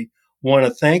personally want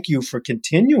to thank you for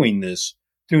continuing this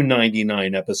through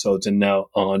 99 episodes and now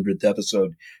 100th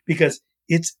episode, because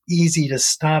it's easy to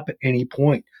stop at any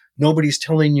point. Nobody's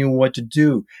telling you what to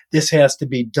do. This has to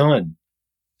be done.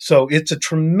 So it's a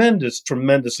tremendous,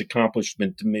 tremendous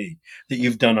accomplishment to me that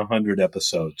you've done 100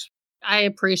 episodes. I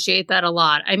appreciate that a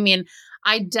lot. I mean,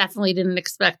 I definitely didn't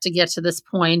expect to get to this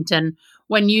point. And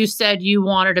when you said you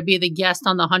wanted to be the guest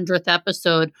on the 100th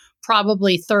episode,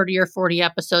 probably 30 or 40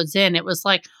 episodes in, it was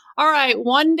like, all right,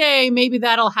 one day maybe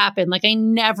that'll happen. Like I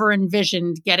never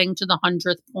envisioned getting to the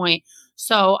 100th point.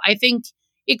 So I think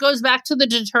it goes back to the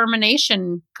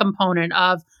determination component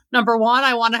of, number one,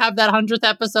 I want to have that 100th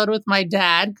episode with my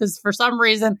dad, because for some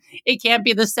reason it can't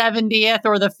be the 70th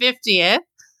or the 50th.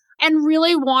 And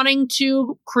really wanting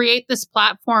to create this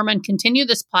platform and continue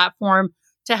this platform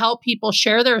to help people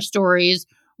share their stories,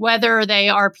 whether they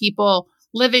are people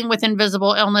living with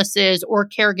invisible illnesses or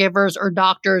caregivers or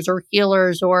doctors or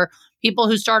healers or people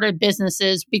who started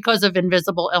businesses because of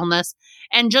invisible illness,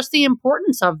 and just the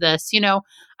importance of this.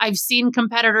 I've seen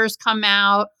competitors come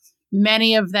out,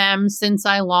 many of them since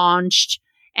I launched,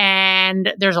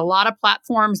 and there's a lot of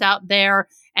platforms out there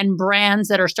and brands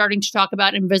that are starting to talk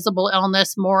about invisible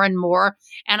illness more and more.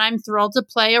 And I'm thrilled to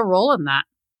play a role in that.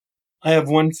 I have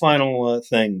one final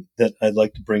thing that I'd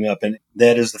like to bring up, and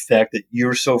that is the fact that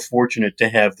you're so fortunate to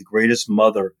have the greatest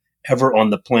mother ever on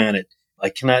the planet. I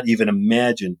cannot even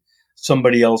imagine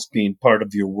somebody else being part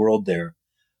of your world there.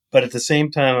 But at the same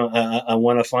time, I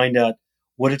want to find out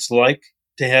what it's like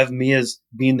to have me as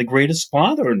being the greatest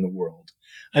father in the world.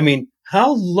 I mean,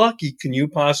 how lucky can you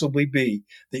possibly be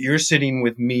that you're sitting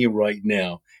with me right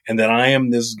now and that I am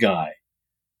this guy?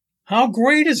 How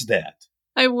great is that?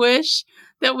 I wish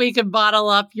that we could bottle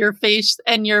up your face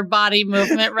and your body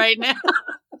movement right now.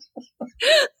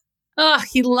 Oh,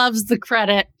 he loves the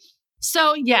credit.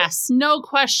 So yes, no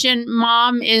question,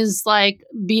 Mom is like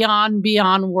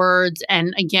beyond words,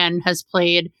 and again, has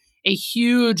played a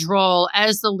huge role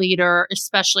as the leader,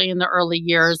 especially in the early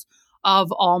years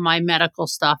of all my medical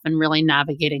stuff and really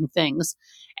navigating things.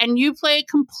 And you play a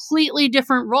completely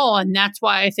different role. And that's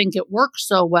why I think it works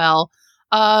so well.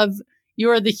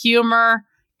 You're the humor,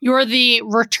 you're the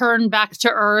return back to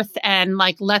earth and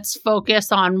like, let's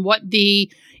focus on what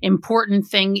the important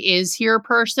thing is here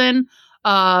person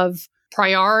of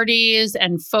priorities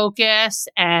and focus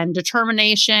and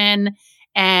determination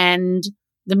and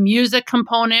the music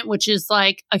component, which is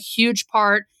like a huge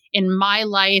part in my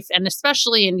life and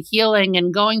especially in healing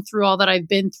and going through all that I've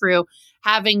been through,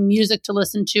 having music to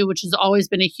listen to, which has always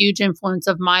been a huge influence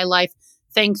of my life,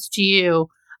 thanks to you.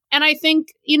 And I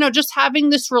think, just having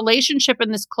this relationship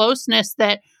and this closeness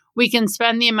that we can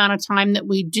spend the amount of time that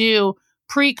we do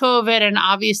pre-COVID and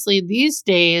obviously these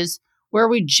days, where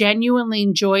we genuinely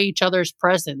enjoy each other's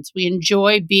presence. We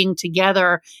enjoy being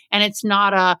together. And it's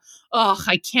not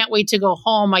I can't wait to go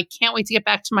home. I can't wait to get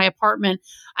back to my apartment.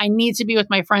 I need to be with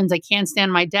my friends. I can't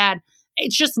stand my dad.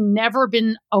 It's just never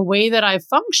been a way that I've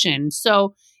functioned.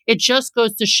 So it just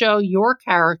goes to show your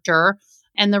character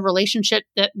and the relationship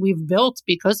that we've built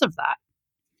because of that.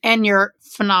 And your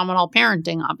phenomenal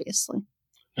parenting, obviously.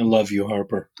 I love you,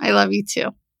 Harper. I love you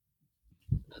too.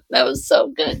 That was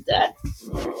so good, Dad.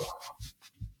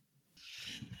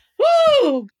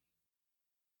 Woo!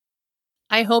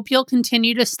 I hope you'll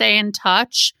continue to stay in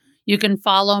touch. You can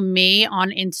follow me on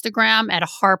Instagram at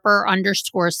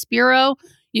Harper_Spiro.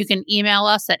 You can email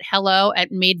us at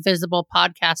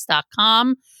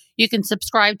hello@madevisiblepodcast.com. You can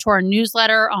subscribe to our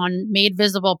newsletter on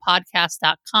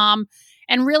madevisiblepodcast.com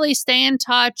and really stay in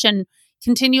touch and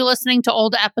continue listening to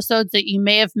old episodes that you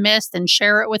may have missed and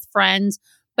share it with friends.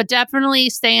 But definitely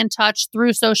stay in touch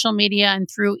through social media and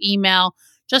through email,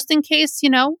 just in case,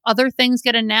 other things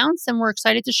get announced and we're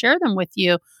excited to share them with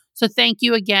you. So thank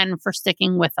you again for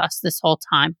sticking with us this whole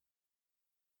time.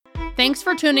 Thanks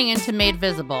for tuning in to Made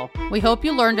Visible. We hope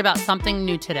you learned about something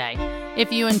new today.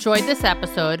 If you enjoyed this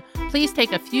episode, please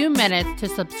take a few minutes to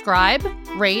subscribe,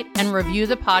 rate, and review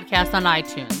the podcast on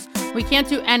iTunes. We can't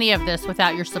do any of this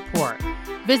without your support.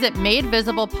 Visit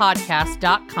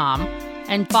madevisiblepodcast.com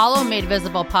and follow Made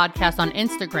Visible Podcast on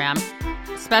Instagram.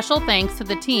 Special thanks to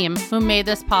the team who made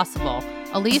this possible.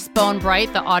 Elise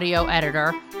Bonebright, the audio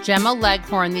editor, Gemma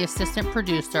Leghorn, the assistant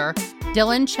producer,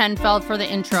 Dylan Chenfeld for the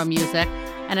intro music,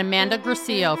 and Amanda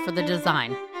Gracio for the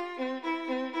design.